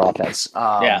half court offense.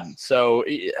 So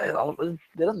it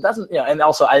doesn't, and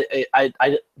also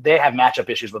they have matchup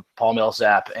issues with Paul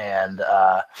Millsap and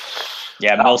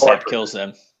Millsap kills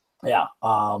them. Yeah.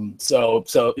 I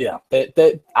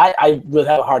would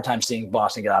have a hard time seeing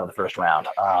Boston get out of the first round.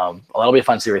 That'll be a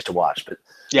fun series to watch, but.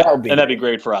 That'd be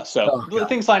great for us. So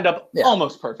things lined up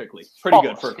almost perfectly. Pretty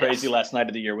good for a crazy last night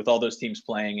of the year with all those teams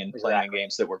playing and playing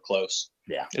games that were close.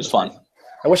 Yeah. It was fun.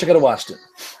 I wish I could have watched it.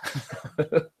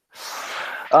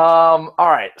 All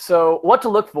right. So what to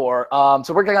look for.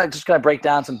 So we're just going to break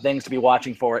down some things to be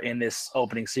watching for in this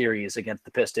opening series against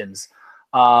the Pistons.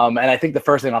 And I think the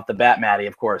first thing off the bat, Matty,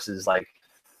 of course, is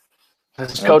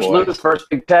this is Coach Lou's first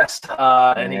big test,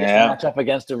 and he gets to match up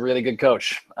against a really good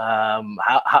coach. How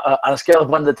on a scale of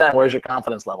 1 to 10, where's your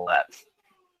confidence level at?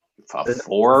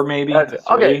 4, maybe.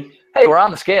 Okay. Hey, we're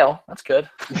on the scale. That's good.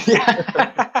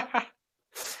 Yeah.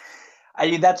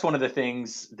 That's one of the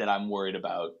things that I'm worried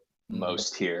about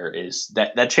most here is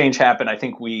that change happened. I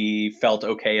think we felt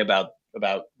okay about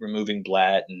removing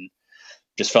Blatt and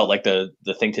just felt like the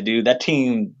thing to do. The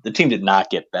team did not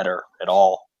get better at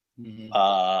all.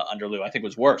 Under Lou, I think it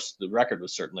was worse. The record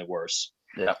was certainly worse.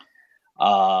 Yeah.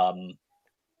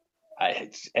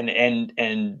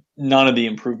 And none of the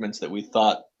improvements that we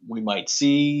thought we might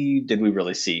see did we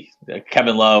really see.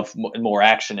 Kevin Love, more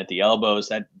action at the elbows,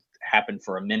 that happened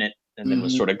for a minute and then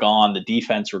was sort of gone. The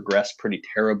defense regressed pretty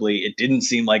terribly. It didn't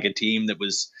seem like a team that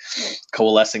was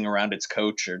coalescing around its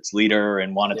coach or its leader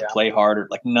and wanted to play harder.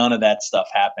 Like none of that stuff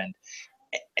happened.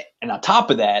 And on top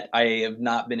of that, I have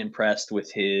not been impressed with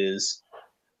his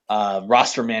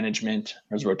roster management,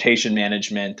 or his rotation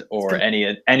management, or any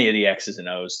of the X's and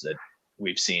O's that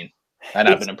we've seen. And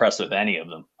I've been impressed with any of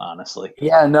them, honestly.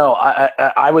 Yeah, no,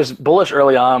 I was bullish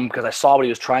early on because I saw what he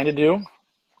was trying to do,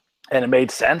 and it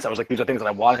made sense. I was like, these are things that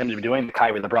I wanted him to be doing: the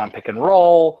Kyrie LeBron pick and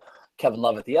roll, Kevin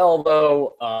Love at the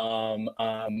elbow,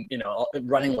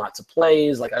 running lots of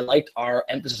plays. Like I liked our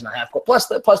emphasis on the half court, plus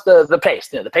the pace.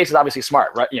 The pace is obviously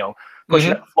smart, right?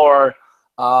 Pushing up the floor.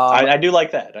 I do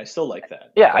like that. I still like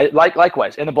that. Yeah,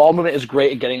 likewise. And the ball movement is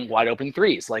great at getting wide open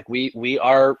threes. Like we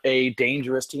are a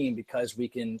dangerous team because we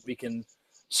can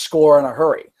score in a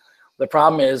hurry. The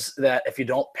problem is that if you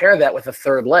don't pair that with a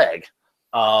third leg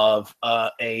of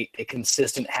a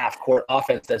consistent half-court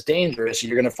offense that's dangerous,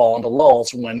 you're going to fall into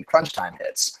lulls when crunch time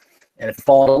hits. And if you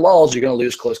fall into lulls, you're going to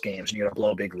lose close games and you're going to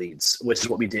blow big leads, which is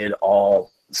what we did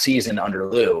all season under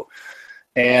Lou.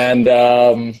 And,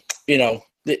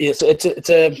 it's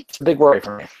a big worry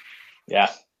for me. Yeah.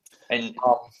 And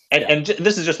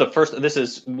this is just the first. This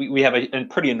is we have a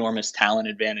pretty enormous talent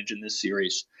advantage in this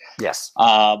series. Yes.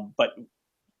 But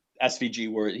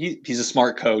SVG, he's a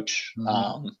smart coach.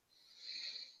 Mm-hmm.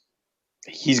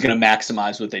 He's going to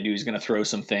maximize what they do. He's going to throw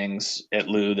some things at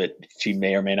Lou that she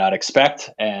may or may not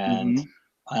expect. And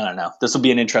I don't know. This will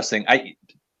be an interesting.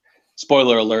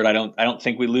 Spoiler alert. I don't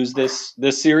think we lose this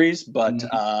series, but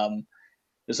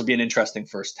this will be an interesting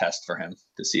first test for him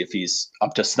to see if he's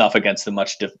up to snuff against the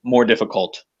much more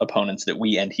difficult opponents that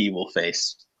we and he will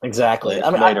face. Exactly.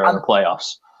 Later in the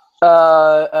playoffs.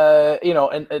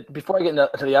 And before I get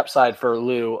into the upside for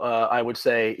Lou, I would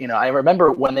say, I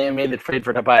remember when they made the trade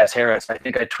for Tobias Harris, I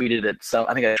think I tweeted at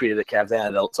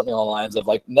Cavs something along the lines of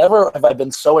like, never have I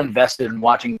been so invested in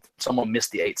watching someone miss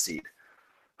the 8th seed.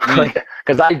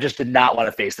 Because I just did not want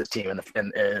to face this team in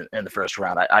the first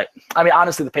round. I mean,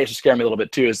 honestly, the Pacers scare me a little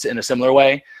bit too, is in a similar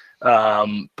way.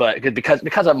 But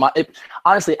because of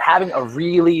honestly, having a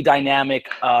really dynamic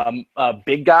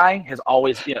big guy has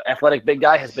always, athletic big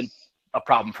guy has been a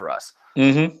problem for us.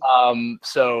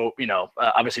 So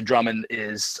obviously Drummond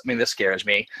this scares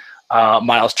me.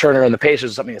 Miles Turner and the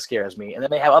Pacers is something that scares me, and then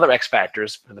they have other X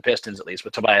factors for the Pistons, at least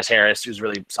with Tobias Harris, who's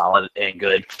really solid and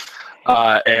good,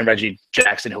 and Reggie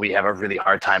Jackson, who we have a really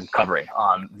hard time covering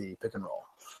on the pick and roll.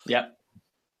 Yeah.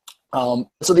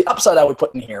 So the upside I would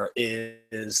put in here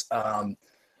is the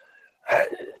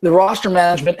roster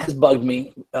management has bugged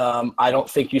me. I don't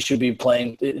think you should be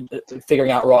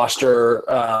figuring out roster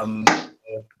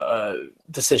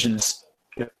decisions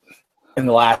in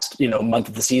the last month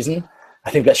of the season. I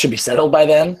think that should be settled by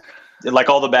then. Like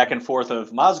all the back and forth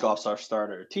of Mozgov's our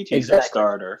starter, TT's our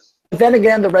starter. But then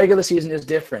again, the regular season is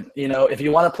different. If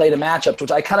you want to play the matchups,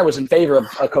 which I kind of was in favor of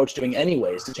a coach doing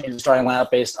anyways, to change the starting lineup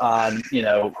based on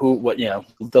the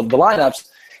lineups,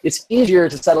 it's easier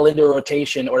to settle into a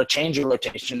rotation or to change a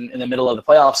rotation in the middle of the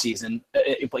playoff season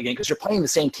because you're playing the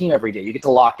same team every day. You get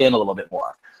to lock in a little bit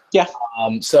more. Yeah.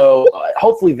 So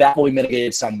hopefully that will be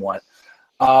mitigated somewhat.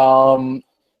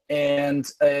 And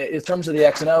in terms of the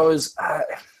X and O's,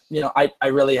 I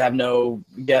really have no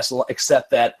guess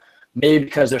except that maybe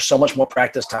because there's so much more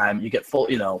practice time, you get full,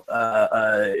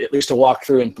 at least to walk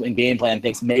through and game plan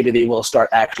things. Maybe they will start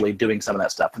actually doing some of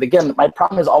that stuff. But again, my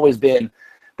problem has always been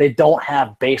they don't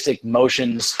have basic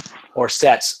motions or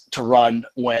sets to run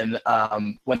when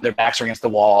their backs are against the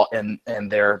wall and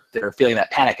they're feeling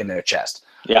that panic in their chest.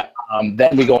 Yeah.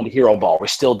 Then we go into hero ball. We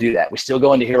still do that. We still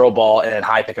go into hero ball and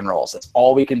high pick and rolls. That's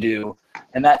all we can do.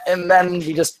 And then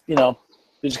you just we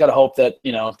just got to hope that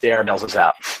the air bails us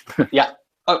out. Yeah.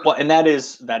 Well, and that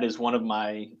is one of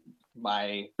my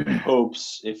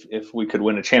hopes if we could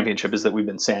win a championship is that we've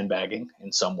been sandbagging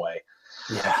in some way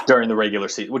during the regular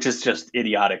season, which is just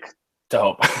idiotic to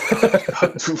hope.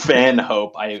 Fan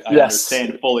hope. I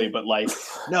understand fully, but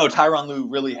no, Tyronn Lue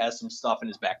really has some stuff in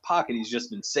his back pocket. He's just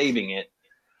been saving it.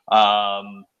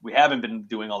 We haven't been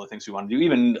doing all the things we want to do.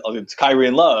 Even Kyrie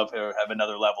and Love have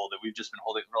another level that we've just been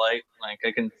holding for like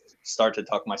I can start to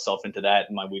talk myself into that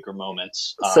in my weaker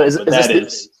moments. So is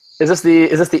this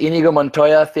the Inigo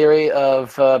Montoya theory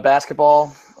of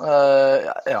basketball?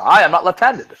 I am not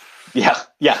left-handed. Yeah.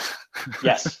 Yes.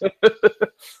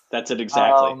 That's it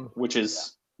exactly, which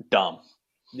is dumb.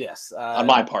 Yes. On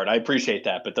my part, I appreciate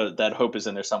that, but that hope is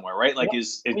in there somewhere, right? Like,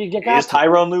 is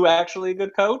Tyronn Lue actually a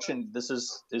good coach? And this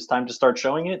is his time to start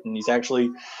showing it. And he's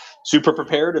actually super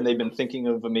prepared, and they've been thinking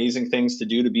of amazing things to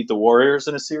do to beat the Warriors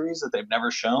in a series that they've never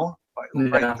shown.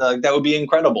 Right? That would be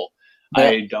incredible.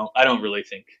 Yeah. I don't really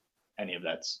think any of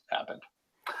that's happened.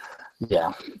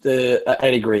 Yeah,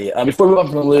 I'd agree. Before we move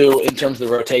on from Lou, in terms of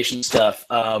the rotation stuff,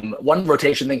 one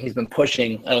rotation thing he's been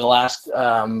pushing in the last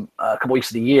couple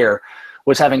weeks of the year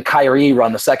was having Kyrie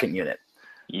run the second unit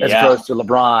as opposed to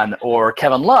LeBron or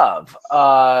Kevin Love.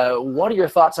 What are your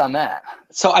thoughts on that?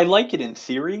 So I like it in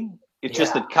theory. It's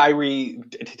just that Kyrie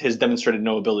has demonstrated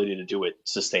no ability to do it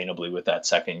sustainably with that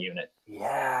second unit.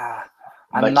 Yeah.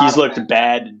 He's looked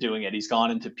bad doing it. He's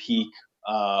gone into peak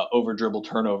over dribble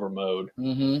turnover mode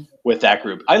with that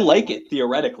group. I like it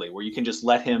theoretically, where you can just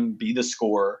let him be the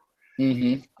scorer,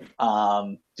 do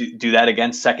that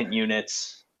against second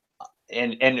units,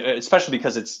 and especially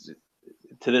because it's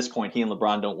to this point he and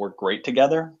LeBron don't work great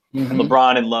together.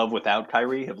 LeBron and Love without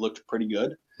Kyrie have looked pretty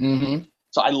good.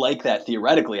 So I like that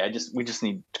theoretically. We just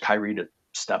need Kyrie to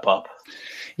step up.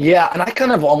 Yeah, and I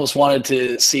kind of almost wanted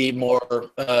to see more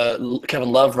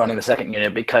Kevin Love running the second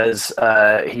unit because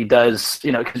he does,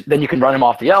 'cause then you can run him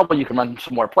off the elbow, you can run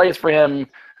some more plays for him.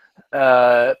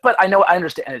 But I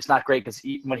understand it's not great because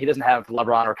when he doesn't have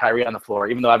LeBron or Kyrie on the floor,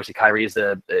 even though obviously Kyrie is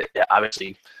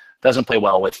obviously doesn't play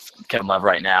well with Kevin Love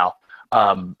right now.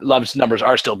 Love's numbers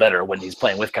are still better when he's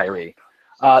playing with Kyrie.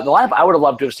 The lineup I would have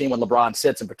loved to have seen when LeBron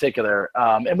sits in particular,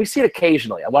 and we see it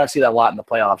occasionally. I want to see that a lot in the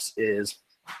playoffs is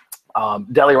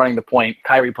Delly running the point,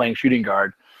 Kyrie playing shooting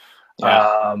guard,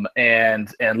 and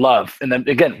Love. And then,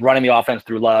 again, running the offense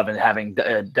through Love and having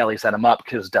Delly set him up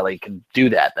because Delly can do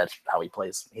that. That's how he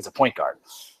plays. He's a point guard.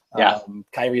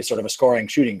 Kyrie is sort of a scoring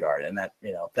shooting guard, and that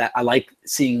I like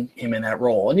seeing him in that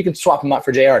role. And you can swap him out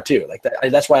for JR too. Like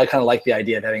that's why I kind of like the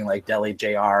idea of having like Delly,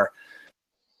 JR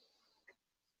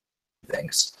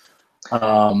things.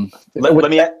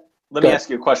 Let me ask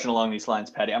you a question along these lines,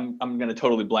 Patty. I'm going to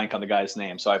totally blank on the guy's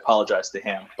name, so I apologize to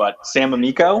him. But Sam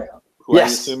Amico, who I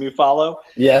assume you follow,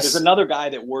 there's another guy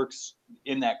that works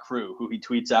in that crew who he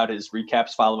tweets out his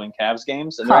recaps following Cavs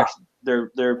games, and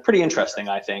they're pretty interesting,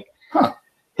 I think.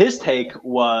 His take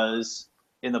was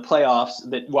in the playoffs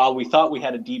that while we thought we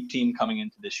had a deep team coming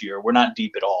into this year, we're not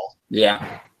deep at all.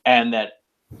 Yeah, and that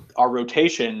our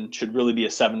rotation should really be a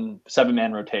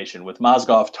seven-man rotation with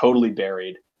Mozgov totally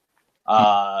buried.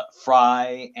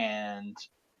 Fry and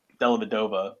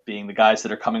Dellavedova being the guys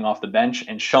that are coming off the bench,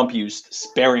 and Shump used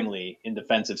sparingly in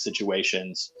defensive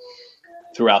situations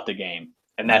throughout the game.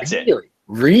 And that's it.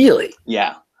 Really?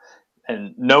 Yeah.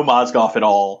 And no Mozgov at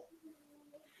all.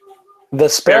 The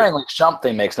sparingly Shump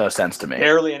thing makes no sense to me.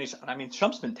 Barely any. I mean,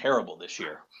 Shump's been terrible this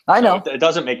year. I know. It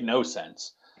doesn't make no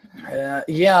sense.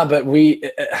 Yeah, but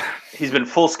he's been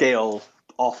full scale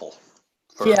awful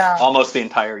for almost the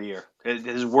entire year.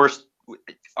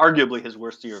 Arguably his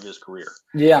worst year of his career.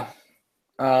 Yeah.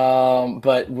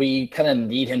 But we kind of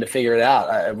need him to figure it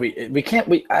out. We can't.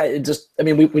 If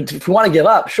we want to give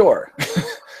up, sure.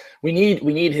 we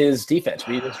need his defense.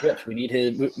 We need his strips. We need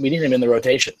him in the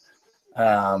rotation.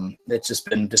 It's just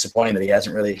been disappointing that he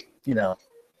hasn't really,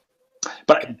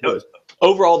 But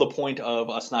overall, the point of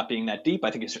us not being that deep,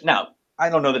 I think it's now. I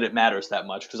don't know that it matters that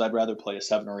much because I'd rather play a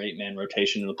 7 or 8 man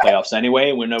rotation in the playoffs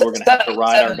anyway. We know we're going to have to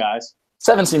ride our guys.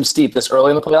 7 seems steep this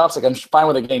early in the playoffs. Like I'm fine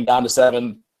with it getting down to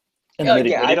 7. I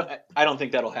don't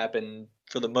think that'll happen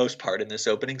for the most part in this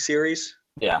opening series.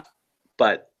 Yeah,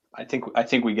 but I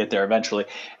think we get there eventually,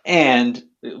 and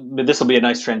this will be a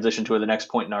nice transition to the next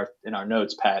point in our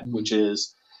notes, Pat, which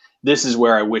is this is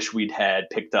where I wish we'd had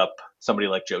picked up somebody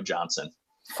like Joe Johnson.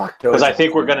 Because I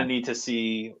think we're going to need to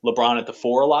see LeBron at the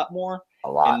 4 a lot more.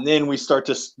 And then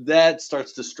that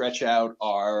starts to stretch out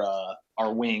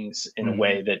our wings in a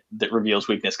way that reveals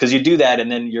weakness. Because you do that,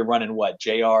 and then you're running what?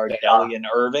 JR, Delly, and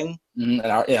Irving?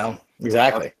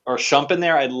 Exactly. Or Shump in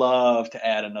there. I'd love to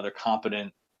add another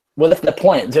competent that's the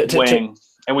point. wing,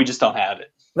 and we just don't have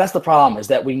it. That's the problem, is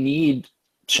that we need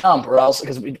Shump, or else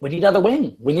because we need another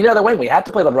wing. We need another wing. We have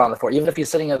to play LeBron on the 4. Even if he's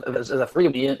sitting as a 3,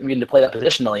 we need to play that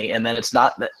positionally. And then it's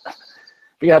not that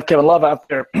we have Kevin Love out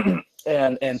there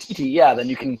and TT. Yeah, then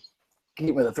you can keep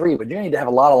him with a 3. But you need to have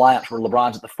a lot of lineups where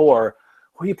LeBron's at the 4.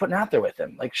 Who are you putting out there with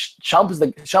him? Like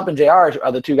Shump and JR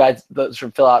are the 2 guys that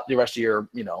should fill out the rest of your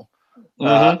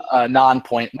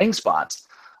non-point wing spots.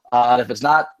 If it's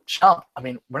not Shump,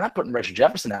 we're not putting Richard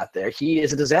Jefferson out there. He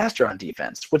is a disaster on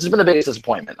defense, which has been the biggest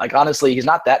disappointment. Like, honestly, he's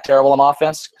not that terrible on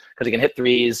offense because he can hit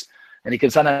threes and he can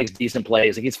sometimes make decent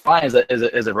plays. Like, he's fine as a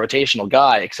rotational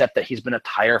guy, except that he's been a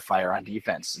tire fire on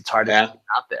defense. It's hard to get him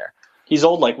out there. He's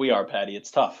old like we are, Patty.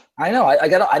 It's tough. I know. I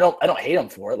don't hate him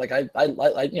for it. Like I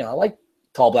like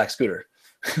tall black Scooter,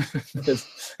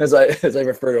 as I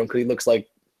refer to him, because he looks like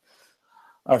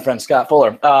our friend Scott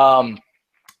Fuller.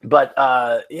 But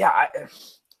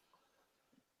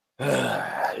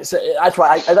so that's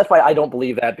why I don't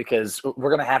believe that, because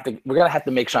we're gonna have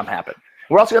to make Shump happen.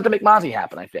 We're also going to have to make Mozzie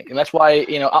happen, I think, and that's why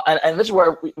and this is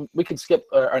where we could skip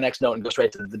our next note and go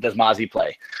straight to the does Mozzie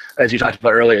play, as you talked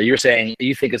about earlier. You were saying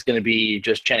you think it's going to be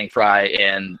just Channing Frye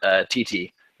and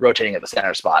TT rotating at the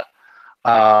center spot,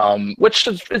 which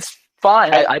it's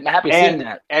fine. I'm happy seeing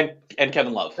that. And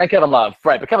Kevin Love. And Kevin Love,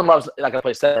 right? But Kevin Love's not going to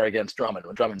play center against Drummond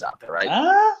when Drummond's out there, right?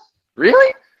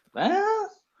 Really?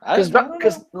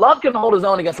 Because Love can hold his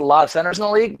own against a lot of centers in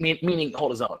the league, meaning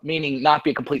hold his own, meaning not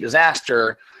be a complete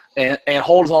disaster, and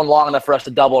hold his own long enough for us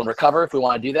to double and recover if we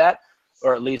want to do that,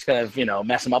 or at least kind of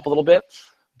mess him up a little bit.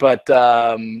 But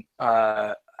I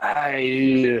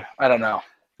don't know.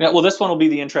 Yeah, well, this one will be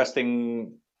the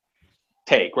interesting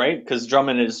take, right? Because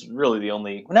Drummond is really the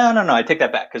only. No, I take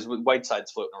that back, because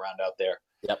Whiteside's floating around out there.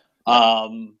 Yep.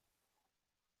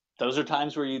 those are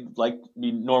times where you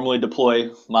normally deploy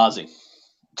Mozzie.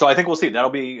 So I think we'll see. That'll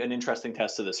be an interesting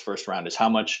test of this first round, is how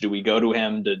much do we go to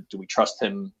him? Do we trust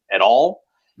him at all?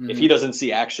 If he doesn't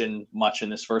see action much in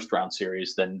this first round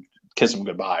series, then kiss him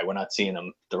goodbye. We're not seeing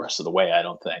him the rest of the way, I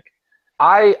don't think.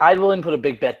 I'd willing to put a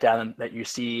big bet down that you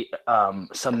see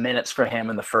some minutes for him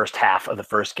in the first half of the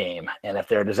first game. And if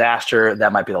they're a disaster,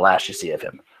 that might be the last you see of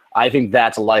him. I think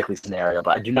that's a likely scenario,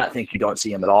 but I do not think you don't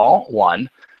see him at all, one,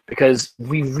 because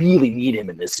we really need him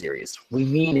in this series. We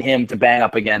need him to bang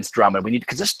up against Drummond. We need,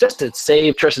 because it's just to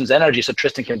save Tristan's energy so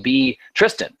Tristan can be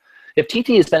Tristan. If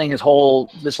TT is spending this whole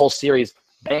series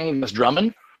banging against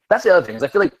Drummond, that's the other thing. Is I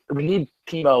feel like we need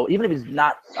Timo, even if he's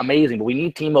not amazing, but we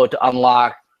need Timo to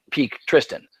unlock peak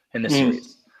Tristan in this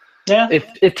series. Yeah.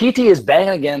 If TT is banging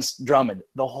against Drummond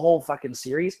the whole fucking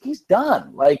series, he's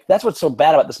done. Like, that's what's so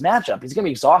bad about this matchup. He's going to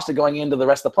be exhausted going into the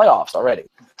rest of the playoffs already.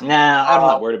 Nah, I'm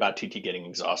not worried about TT getting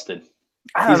exhausted.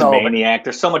 He's a maniac.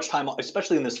 There's so much time,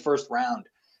 especially in this first round.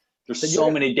 There's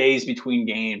so many days between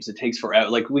games. It takes forever.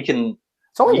 Like, we can.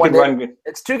 It's only 1 day.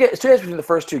 It's 2 days between the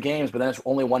first 2 games, but then it's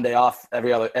only 1 day off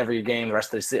every game the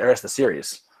rest of the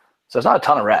series. So it's not a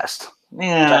ton of rest.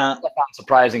 Yeah, that's not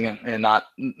surprising and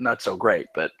not so great,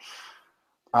 but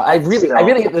I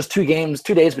really get those 2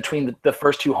 days between the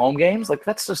first 2 home games. Like,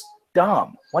 that's just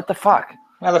dumb. What the fuck?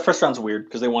 Well, the first round's weird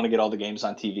because they want to get all the games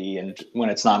on TV, and when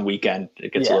it's non-weekend,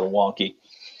 it gets a little wonky.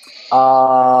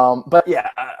 But yeah,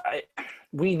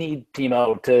 we need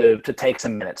Timo to take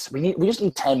some minutes. We just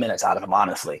need 10 minutes out of him,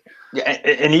 honestly. Yeah,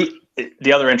 and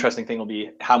the other interesting thing will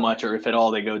be how much, or if at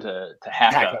all, they go to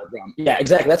Haka. Yeah,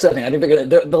 exactly. That's the thing. I think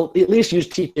they'll at least use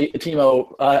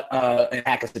Timo in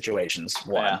Haka situations.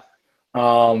 One.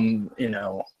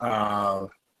 Yeah.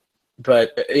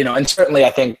 But and certainly I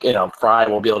think Fry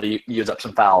will be able to use up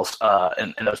some fouls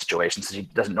in those situations, since he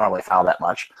doesn't normally foul that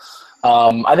much.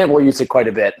 I think we'll use it quite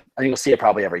a bit. I think we'll see it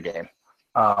probably every game.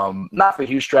 Not for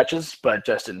huge stretches, but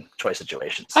just in choice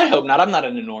situations. I hope not. I'm not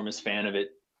an enormous fan of it.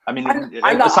 I mean,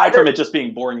 aside from it just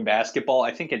being boring basketball,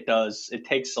 I think it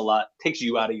takes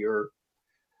you out of your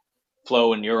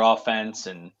flow and your offense,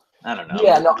 and I don't know.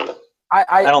 Yeah, no,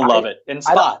 I don't love it. In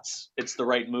spots, it's the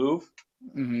right move,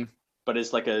 but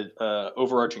it's like a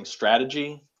overarching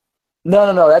strategy.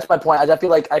 No, that's my point. I feel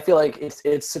like it's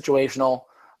situational,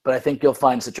 but I think you'll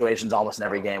find situations almost in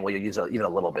every game where you use even a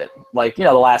little bit, like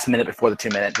the last minute before the 2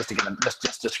 minute, just to get them, just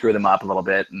to screw them up a little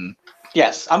bit. And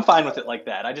yes, I'm fine with it like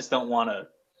that. I just don't want to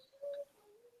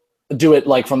do it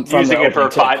like from using it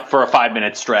for a 5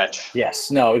 minute stretch. Yes,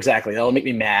 no, exactly. That'll make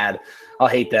me mad. I'll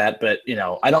hate that, but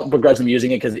I don't begrudge them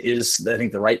using it because it is, I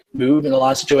think, the right move in a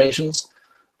lot of situations.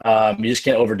 You just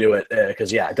can't overdo it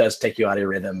because it does take you out of your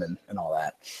rhythm and all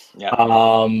that. Yeah.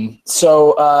 All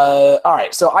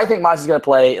right. So I think Mozzie's going to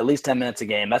play at least 10 minutes a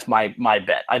game. That's my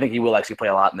bet. I think he will actually play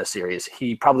a lot in this series.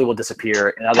 He probably will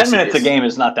disappear in other 10 minutes a game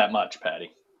is not that much,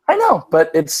 Patty. I know,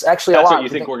 but it's actually a lot. That's what you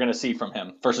think we're going to see from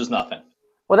him versus nothing.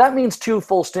 Well, that means 2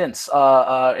 full stints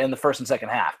in the first and second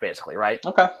half, basically, right?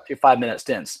 Okay. 2 5-minute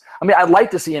stints. I mean, I'd like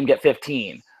to see him get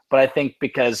 15, but I think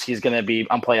because he's going to be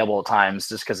unplayable at times,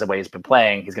 just because of the way he's been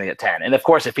playing, he's going to get 10. And of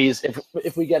course, if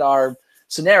we get our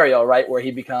scenario right where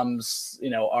he becomes,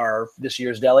 our this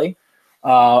year's Delhi,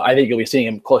 I think you'll be seeing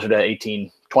him closer to 18,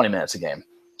 20 minutes a game.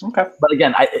 Okay. But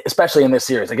again, especially in this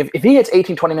series, like if he gets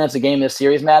 18, 20 minutes a game this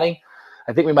series, Matty,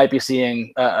 I think we might be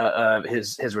seeing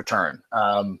his return.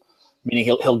 Meaning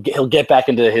he'll get back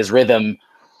into his rhythm,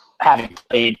 having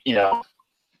played the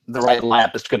right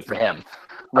lineup that's good for him.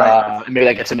 Right. Maybe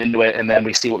that gets him into it, and then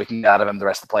we see what we can get out of him the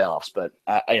rest of the playoffs. But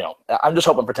I'm just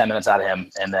hoping for 10 minutes out of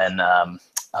him, and then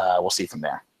we'll see from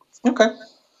there. Okay.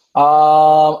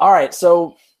 All right.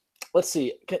 So let's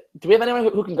see. Do we have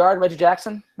anyone who can guard Reggie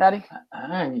Jackson, Matty?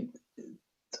 I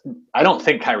don't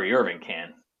think Kyrie Irving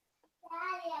can.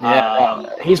 Yeah,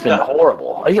 he's been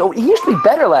horrible. He used to be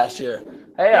better last year.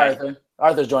 Hey, yeah. Arthur.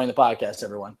 Arthur's joining the podcast,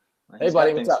 everyone. Hey,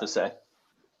 buddy, what's up? To say.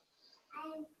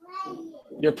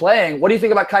 You're playing. What do you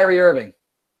think about Kyrie Irving?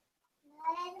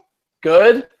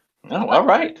 Good? Oh, all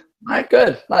right. All right,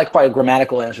 good. Not quite a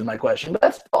grammatical answer to my question,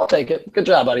 but I'll take it. Good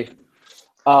job, buddy.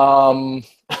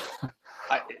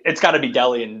 It's got to be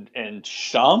Delhi and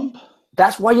Shump.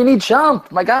 That's why you need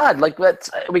Shump. My God,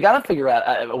 we got to figure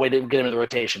out a way to get him in the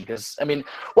rotation because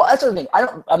that's the thing.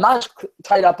 I'm not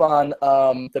tied up on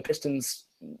the Pistons'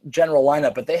 general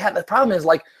lineup, but the problem is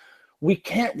we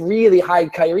can't really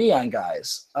hide Kyrie on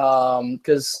guys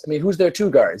because who's their 2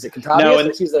 guards? Is it Contavious?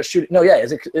 No, he's their shooting. No, yeah,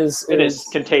 it is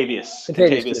Contavious.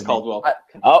 Contavious Caldwell.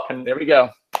 There we go.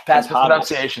 Past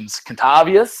pronunciations.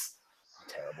 Contavious.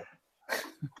 Terrible.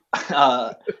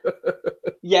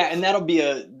 Yeah, and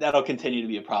that'll continue to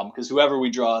be a problem because whoever we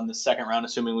draw in the second round,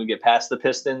 assuming we get past the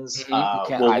Pistons,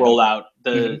 will roll out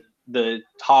the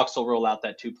Hawks will roll out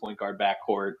that 2-point guard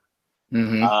backcourt.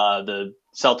 The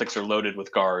Celtics are loaded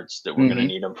with guards that we're going to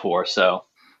need them for. So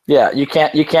yeah, you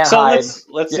can't so hide.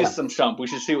 Let's see some Shump. We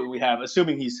should see what we have,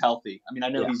 assuming he's healthy. I mean, I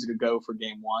know he's going to go for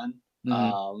game one,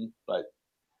 but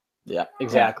yeah,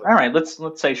 exactly. All right, let's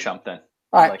say Shump then.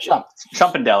 All right,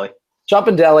 Shump and Delly. Shump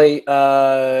and Delly.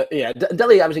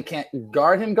 Delly obviously can't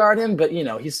guard him, but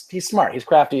he's smart. He's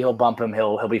crafty. He'll bump him.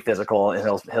 He'll be physical, and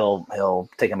he'll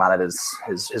take him out of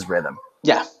his rhythm.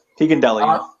 Yeah, he can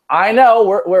Delly. I know.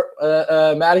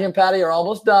 We're Matty and Patty are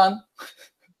almost done.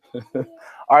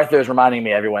 Arthur is reminding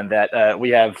me, everyone, that we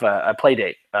have a play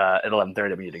date at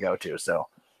 11:30 we need to go to. So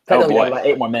we have about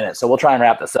 8 more minutes. So we'll try and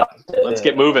wrap this up. Let's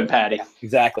get moving, Patty. Yeah,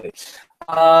 exactly.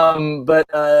 So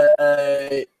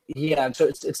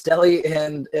it's Delly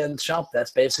and Shump.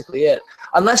 That's basically it.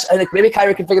 Unless I think maybe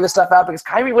Kyrie can figure this stuff out because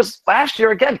Kyrie was last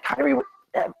year again. Kyrie,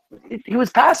 he was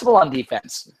passable on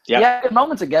defense. Yep. He had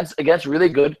moments against really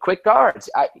good quick guards.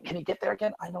 Can he get there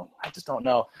again? I just don't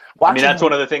know. That's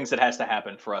one of the things that has to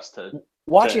happen for us to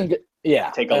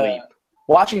take a leap.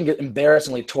 Watching him get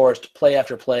embarrassingly torched play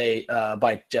after play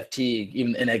by Jeff Teague,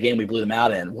 even in a game we blew them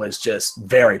out in, was just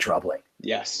very troubling.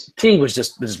 Yes, Teague was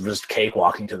just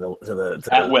cakewalking to the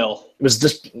at will. It was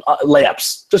just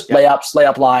layups,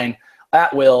 layup line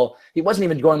at will. He wasn't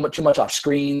even going too much off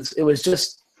screens. It was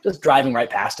just driving right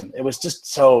past him. It was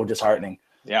just so disheartening.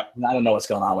 Yeah, I don't know what's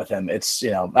going on with him. It's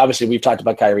obviously we've talked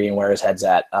about Kyrie and where his head's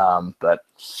at, but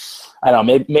I don't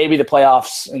know. Maybe the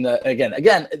playoffs and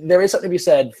again there is something to be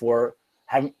said for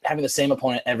having the same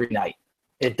opponent every night.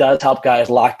 It does help guys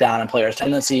lock down on players'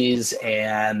 tendencies,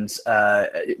 and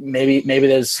maybe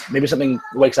something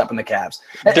wakes up in the Cavs.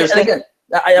 And again,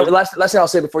 last thing I'll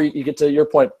say before you get to your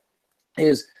point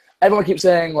is everyone keeps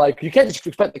saying like you can't just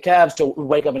expect the Cavs to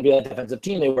wake up and be that defensive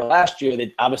team they were last year.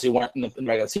 They obviously weren't in the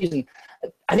regular season.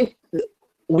 I think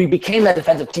we became that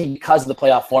defensive team because of the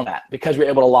playoff format, because we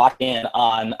were able to lock in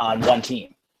on one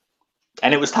team.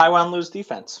 And it was Tyronn Lue's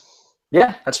defense.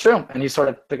 Yeah, that's true, and he sort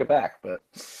of took it back, but.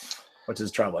 Which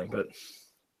is troubling, but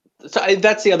so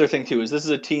that's the other thing too. Is this is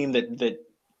a team that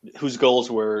whose goals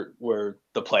were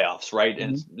the playoffs, right?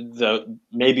 And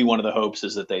maybe one of the hopes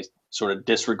is that they sort of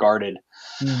disregarded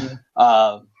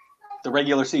the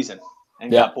regular season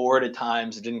and got bored at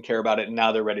times, didn't care about it, and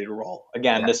now they're ready to roll.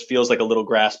 Again, this feels like a little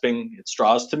grasping at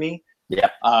straws to me. Yeah.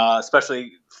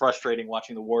 Especially frustrating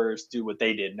watching the Warriors do what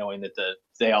they did, knowing that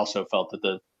they also felt that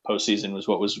the postseason was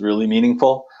what was really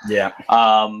meaningful. Yeah.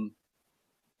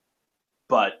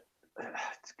 But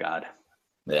God,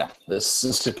 yeah. This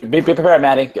is be prepared,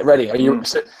 Matty. Get ready. Are you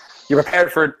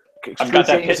prepared for? I've got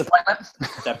that disappointment.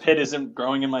 That pit isn't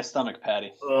growing in my stomach,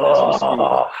 Patty.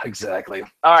 Oh, exactly.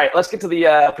 All right, let's get to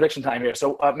the prediction time here.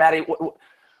 So, Matty,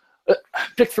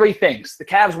 pick 3 things. The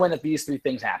Cavs win if these 3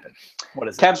 things happen. What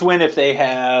is it? Cavs win if they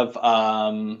have.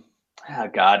 God,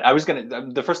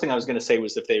 the first thing I was gonna say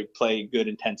was if they play good,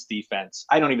 intense defense.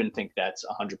 I don't even think that's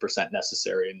 100%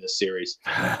 necessary in this series.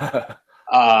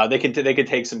 They could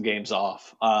take some games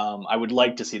off. I would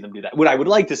like to see them do that. What I would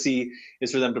like to see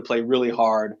is for them to play really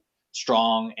hard,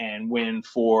 strong, and win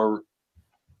 4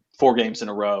 games in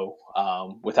a row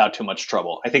without too much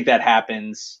trouble. I think that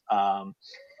happens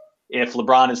if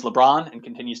LeBron is LeBron and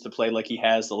continues to play like he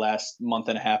has the last month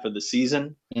and a half of the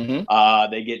season.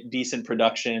 They get decent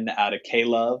production out of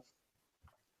K-Love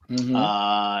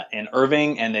and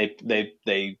Irving, and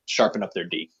they sharpen up their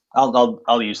D.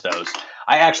 I'll use those.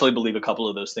 I actually believe a couple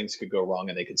of those things could go wrong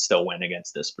and they could still win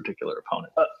against this particular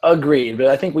opponent. Agreed, but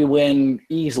I think we win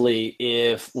easily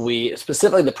if we,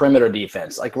 specifically the perimeter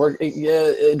defense. Like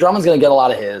Drummond's going to get a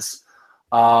lot of his,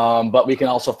 but we can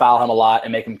also foul him a lot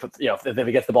and make him. If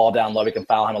he gets the ball down low, we can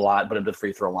foul him a lot, put him to the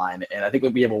free throw line, and I think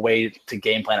we have a way to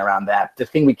game plan around that. The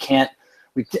thing the thing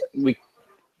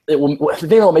that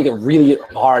will make it really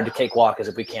hard to cakewalk is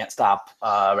if we can't stop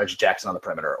Reggie Jackson on the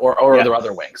perimeter or their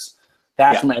other wings.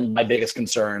 That's my biggest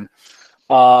concern.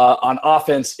 On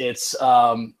offense, it's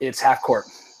half court.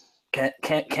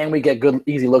 Can we get good,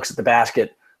 easy looks at the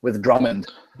basket with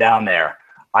Drummond down there?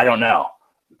 I don't know.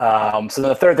 So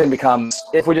the third thing becomes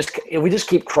if we just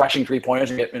keep crushing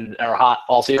 3-pointers and are hot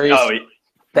all series,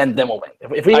 then we'll win.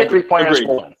 If we hit 3-pointers,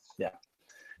 we'll win. Yeah.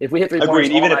 If we hit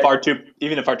 3-pointers, even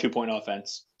if our 2-point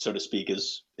offense, so to speak,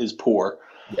 is poor.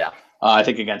 Yeah. I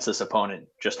think against this opponent,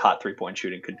 just hot 3-point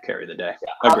shooting could carry the day.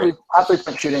 Yeah, hot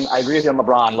 3-point shooting. I agree with you on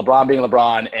LeBron. LeBron being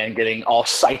LeBron and getting all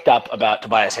psyched up about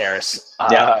Tobias Harris.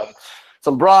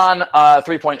 So LeBron,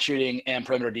 3-point shooting, and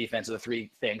perimeter defense are the 3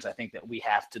 things I think that we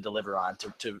have to deliver on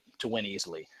to win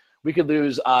easily. We could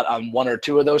lose on one or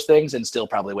two of those things and still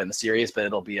probably win the series, but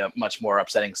it'll be a much more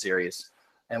upsetting series.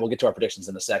 And we'll get to our predictions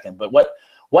in a second. But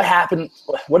what happened?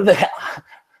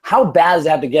 How bad does it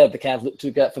have to get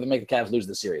to make the Cavs lose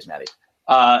the series, Matty?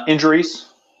 Injuries.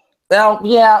 Well,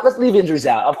 yeah, let's leave injuries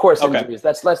out. Of course, Okay. injuries.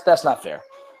 That's not fair.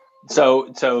 So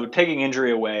taking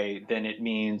injury away, then it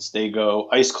means they go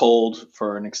ice cold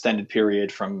for an extended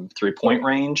period from 3-point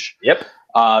range. Yep.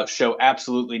 Show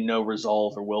absolutely no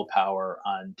resolve or willpower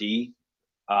on D,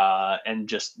 and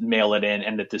just mail it in,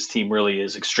 and that this team really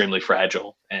is extremely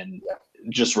fragile and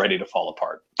just ready to fall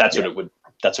apart. That's what it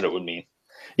would mean.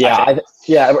 Yeah,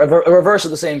 a reverse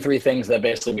of the same three things that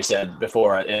basically we said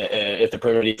before. If the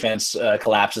perimeter defense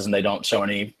collapses and they don't show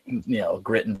any,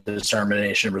 grit and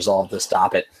determination and resolve to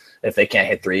stop it, if they can't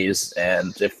hit threes,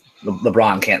 and if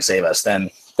LeBron can't save us,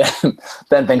 then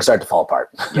things start to fall apart.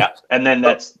 Yeah, and then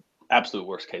that's absolute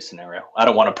worst case scenario. I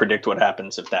don't want to predict what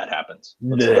happens if that happens.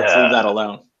 Let's leave that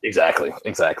alone. Exactly.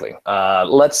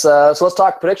 Let's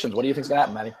talk predictions. What do you think's gonna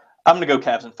happen, Matty? I'm gonna go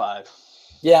Cavs in 5.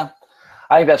 Yeah,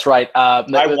 I think that's right. I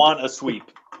want a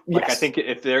sweep. Like, yes. I think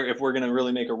if we're gonna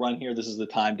really make a run here, this is the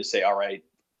time to say, all right,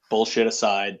 bullshit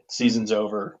aside, season's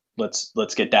over.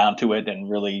 Let's get down to it and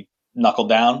really knuckle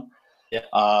down.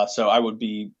 Yeah. So I would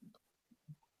be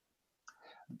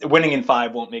winning in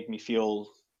 5 won't make me feel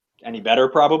any better,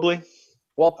 probably.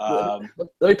 Well,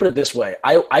 let me put it this way: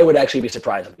 I would actually be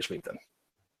surprised if we sweep them.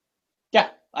 Yeah,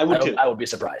 I would too. I would be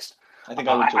surprised. I think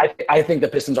I would too. I think the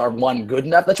Pistons are good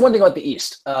enough. That's one thing about the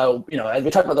East. As we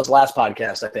talked about this last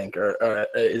podcast, I think,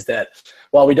 is that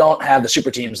while we don't have the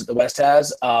super teams that the West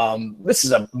has, this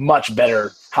is a much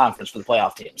better conference for the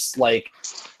playoff teams. Like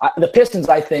the Pistons,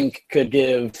 I think could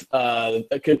be.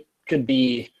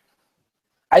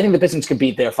 I think the Pistons could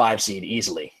beat their 5 seed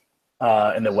easily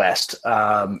in the West,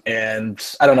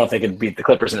 and I don't know if they could beat the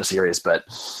Clippers in a series, but.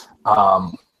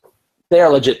 They are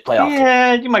legit playoff.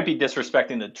 Yeah, you might be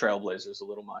disrespecting the Trailblazers a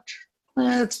little much.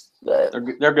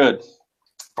 They're good.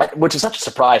 Which is such a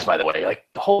surprise, by the way. Like,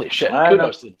 holy shit.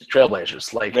 Kudos to the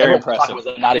Trailblazers. Like, very impressive. Talking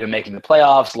about them not even making the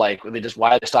playoffs. Like, why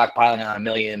are they stockpiling on 1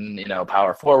 million,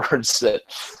 power forwards?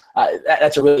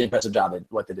 That's a really impressive job at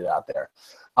what they did out there.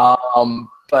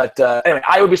 But anyway,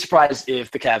 I would be surprised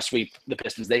if the Cavs sweep the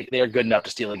Pistons. They are good enough to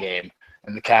steal a game.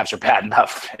 And the Cavs are bad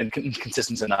enough and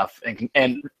consistent enough, and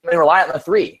they rely on the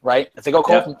 3, right? If they go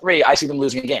cold from 3, I see them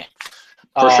losing a game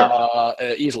for sure,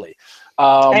 easily.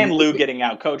 And Lou getting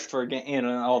out coached for a game,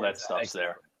 all that stuff's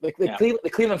there. The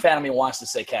Cleveland fan of me wants to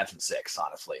say Cavs in 6,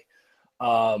 honestly,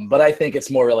 but I think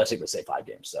it's more realistic to say 5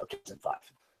 games. So Cavs in 5.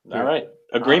 All right.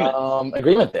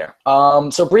 Agreement there.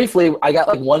 So briefly, I got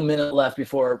like 1 minute left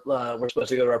before we're supposed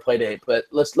to go to our play date, but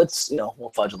let's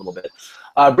we'll fudge a little bit.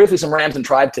 Briefly, some Rams and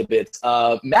Tribe tidbits.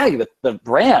 Maggie, the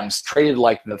Rams traded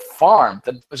like the farm.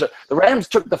 The Rams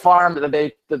took the farm that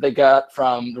they got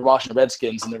from the Washington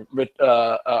Redskins in the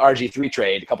RG3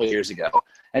 trade a couple of years ago,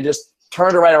 and just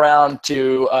turned it right around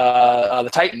to the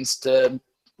Titans to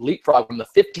leapfrog from the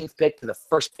 15th pick to the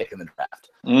first pick in the draft.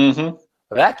 Mm-hmm.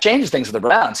 That changes things for the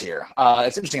Browns here.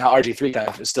 It's interesting how RG3 kind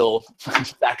of is still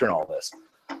factoring all this.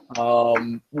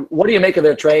 What do you make of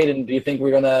their trade, and do you think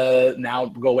we're going to now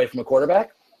go away from a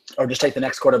quarterback or just take the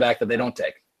next quarterback that they don't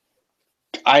take?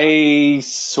 I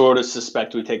sort of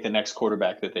suspect we take the next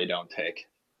quarterback that they don't take.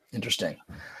 Interesting.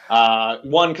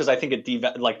 One, because I think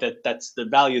that's the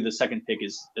value of the second pick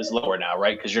is lower now,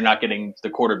 right? Because you're not getting the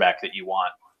quarterback that you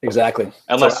want. Exactly.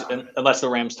 Unless the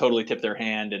Rams totally tip their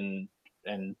hand and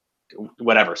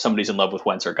whatever, somebody's in love with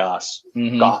Wentz or Goff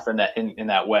in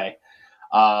that way.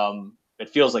 It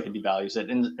feels like it devalues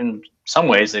it. In some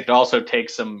ways, it could also take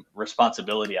some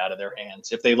responsibility out of their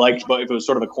hands. If it was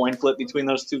sort of a coin flip between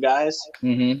those two guys,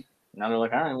 now they're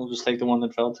like, all right, we'll just take the one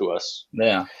that fell to us.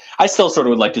 Yeah. I still sort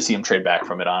of would like to see him trade back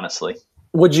from it, honestly.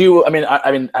 Would you?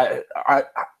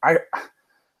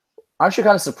 Aren't you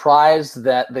kind of surprised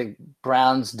that the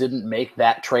Browns didn't make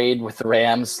that trade with the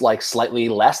Rams like slightly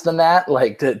less than that?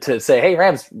 Like to say, hey,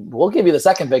 Rams, we'll give you the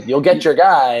second pick. You'll get your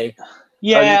guy.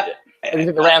 Yeah. I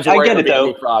think the Rams are I get it,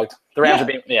 though. leapfrogged. The Rams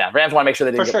Rams want to make sure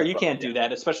they didn't. For sure, you can't do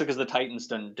that, especially because the Titans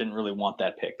didn't really want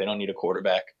that pick. They don't need a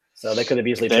quarterback. So they could have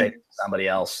easily traded somebody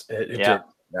else.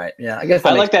 Right. Yeah. I guess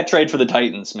I like that trade for the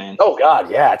Titans, man. Oh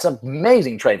God, yeah, it's an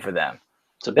amazing trade for them.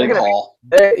 It's a big haul.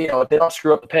 If they don't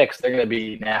screw up the picks, they're going to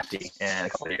be nasty in a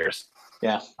couple of years.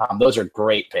 Yeah. Those are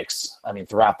great picks. I mean,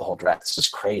 throughout the whole draft, it's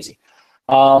just crazy.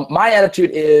 My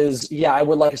attitude is, I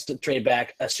would like us to trade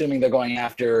back, assuming they're going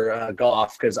after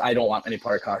Goff, because I don't want any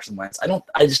part of Carson Wentz. I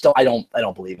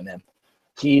don't believe in him.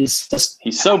 He's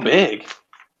so big.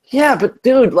 Yeah, but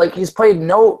dude, like he's played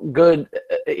no good.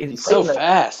 He's so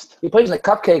fast. He plays in the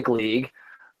Cupcake League.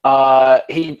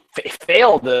 He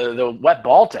failed the wet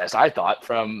ball test, I thought,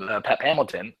 from Pep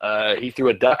Hamilton. He threw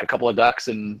a couple of ducks,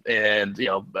 and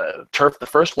turfed the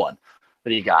first one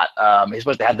that he got. He's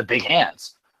supposed to have the big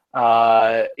hands. He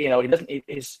doesn't.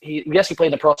 Yes, he played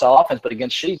in the pro style offense, but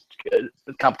against shitty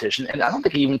competition, and I don't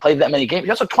think he even played that many games.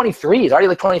 He's also 23. He's already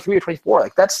like 23 or 24.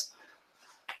 Like that's.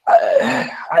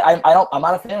 I'm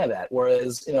not a fan of that.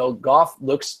 Whereas Goff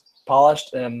looks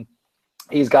polished and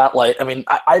he's got I'm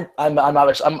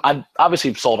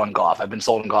obviously sold on Goff. I've been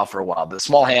sold on Goff for a while. The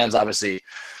small hands obviously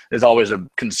is always a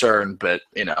concern, but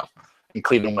in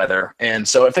Cleveland weather, and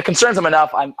so if it concerns them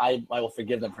enough, I will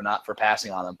forgive them for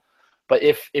passing on him. But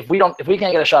if we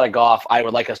can't get a shot at Goff, I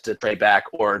would like us to trade back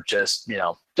or just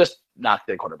knock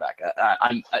the quarterback.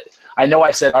 I know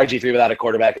I said RG3 without a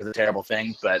quarterback is a terrible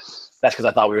thing, but that's because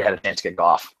I thought we had a chance to get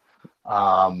Goff.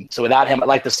 So without him, I'd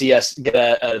like to see us get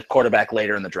a quarterback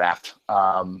later in the draft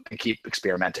and keep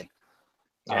experimenting.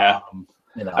 Yeah.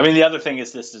 I mean, the other thing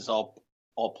is this is all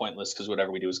pointless because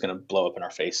whatever we do is going to blow up in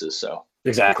our faces. So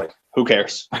exactly. Who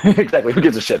cares? Exactly. Who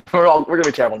gives a shit? We're going to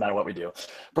be terrible no matter what we do.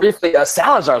 Briefly,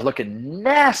 Salazar's looking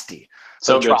nasty.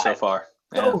 So good so far.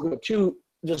 So good. Two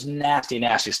just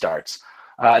nasty starts.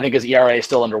 I think his ERA is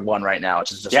still under 1 right now,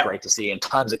 which is just great to see, and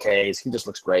tons of Ks. He just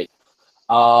looks great.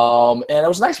 And it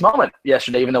was a nice moment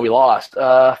yesterday, even though we lost.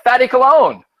 Fatty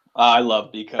Colon. I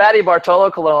love BK. Fatty Bartolo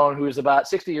Colon, who's about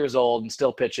 60 years old and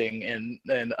still pitching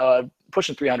and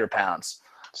pushing 300 pounds.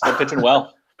 Still pitching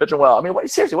well. Pitching well. I mean,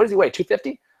 seriously, what does he weigh?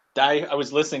 250? I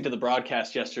was listening to the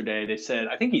broadcast yesterday. They said,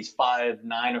 I think he's 5'9"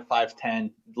 or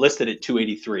 5'10", listed at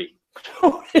 283.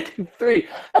 283.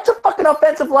 That's a fucking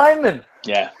offensive lineman.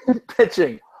 Yeah.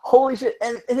 Pitching. Holy shit.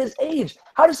 And at his age,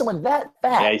 how does someone that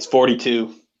fat? Yeah, he's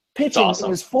 42. Pitching in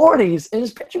his 40s and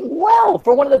is pitching well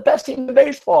for one of the best teams in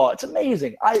baseball. It's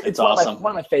amazing. It's awesome.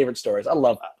 One of my favorite stories. I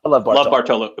love Bartolo. Love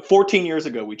Bartolo. 14 years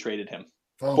ago, we traded him.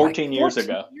 14 years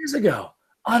ago.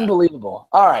 Unbelievable.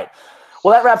 All right.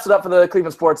 Well, that wraps it up for the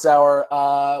Cleveland Sports Hour.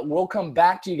 We'll come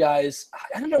back to you guys.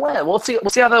 I don't know when. We'll see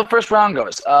how the first round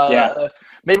goes.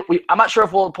 Maybe I'm not sure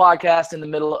if we'll podcast in the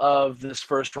middle of this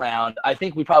first round. I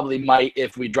think we probably might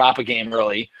if we drop a game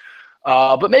early.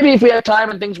 But maybe if we have time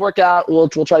and things work out, we'll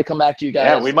try to come back to you guys.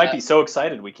 Yeah, we might be so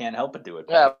excited we can't help but do it.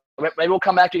 Yeah, maybe we'll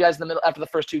come back to you guys in the middle after the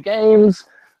first 2 games.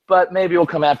 But maybe we'll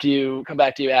come back to you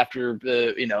after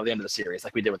the end of the series,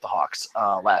 like we did with the Hawks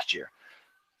last year.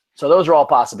 So those are all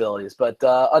possibilities. But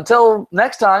until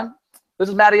next time, this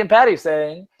is Matty and Patty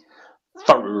saying.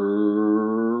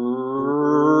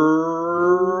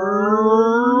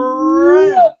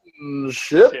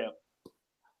 Ship.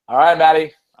 All right,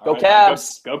 Matty. Go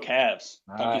Cavs. Go Cavs.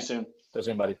 All Talk to right. you soon. See you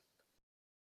soon, buddy.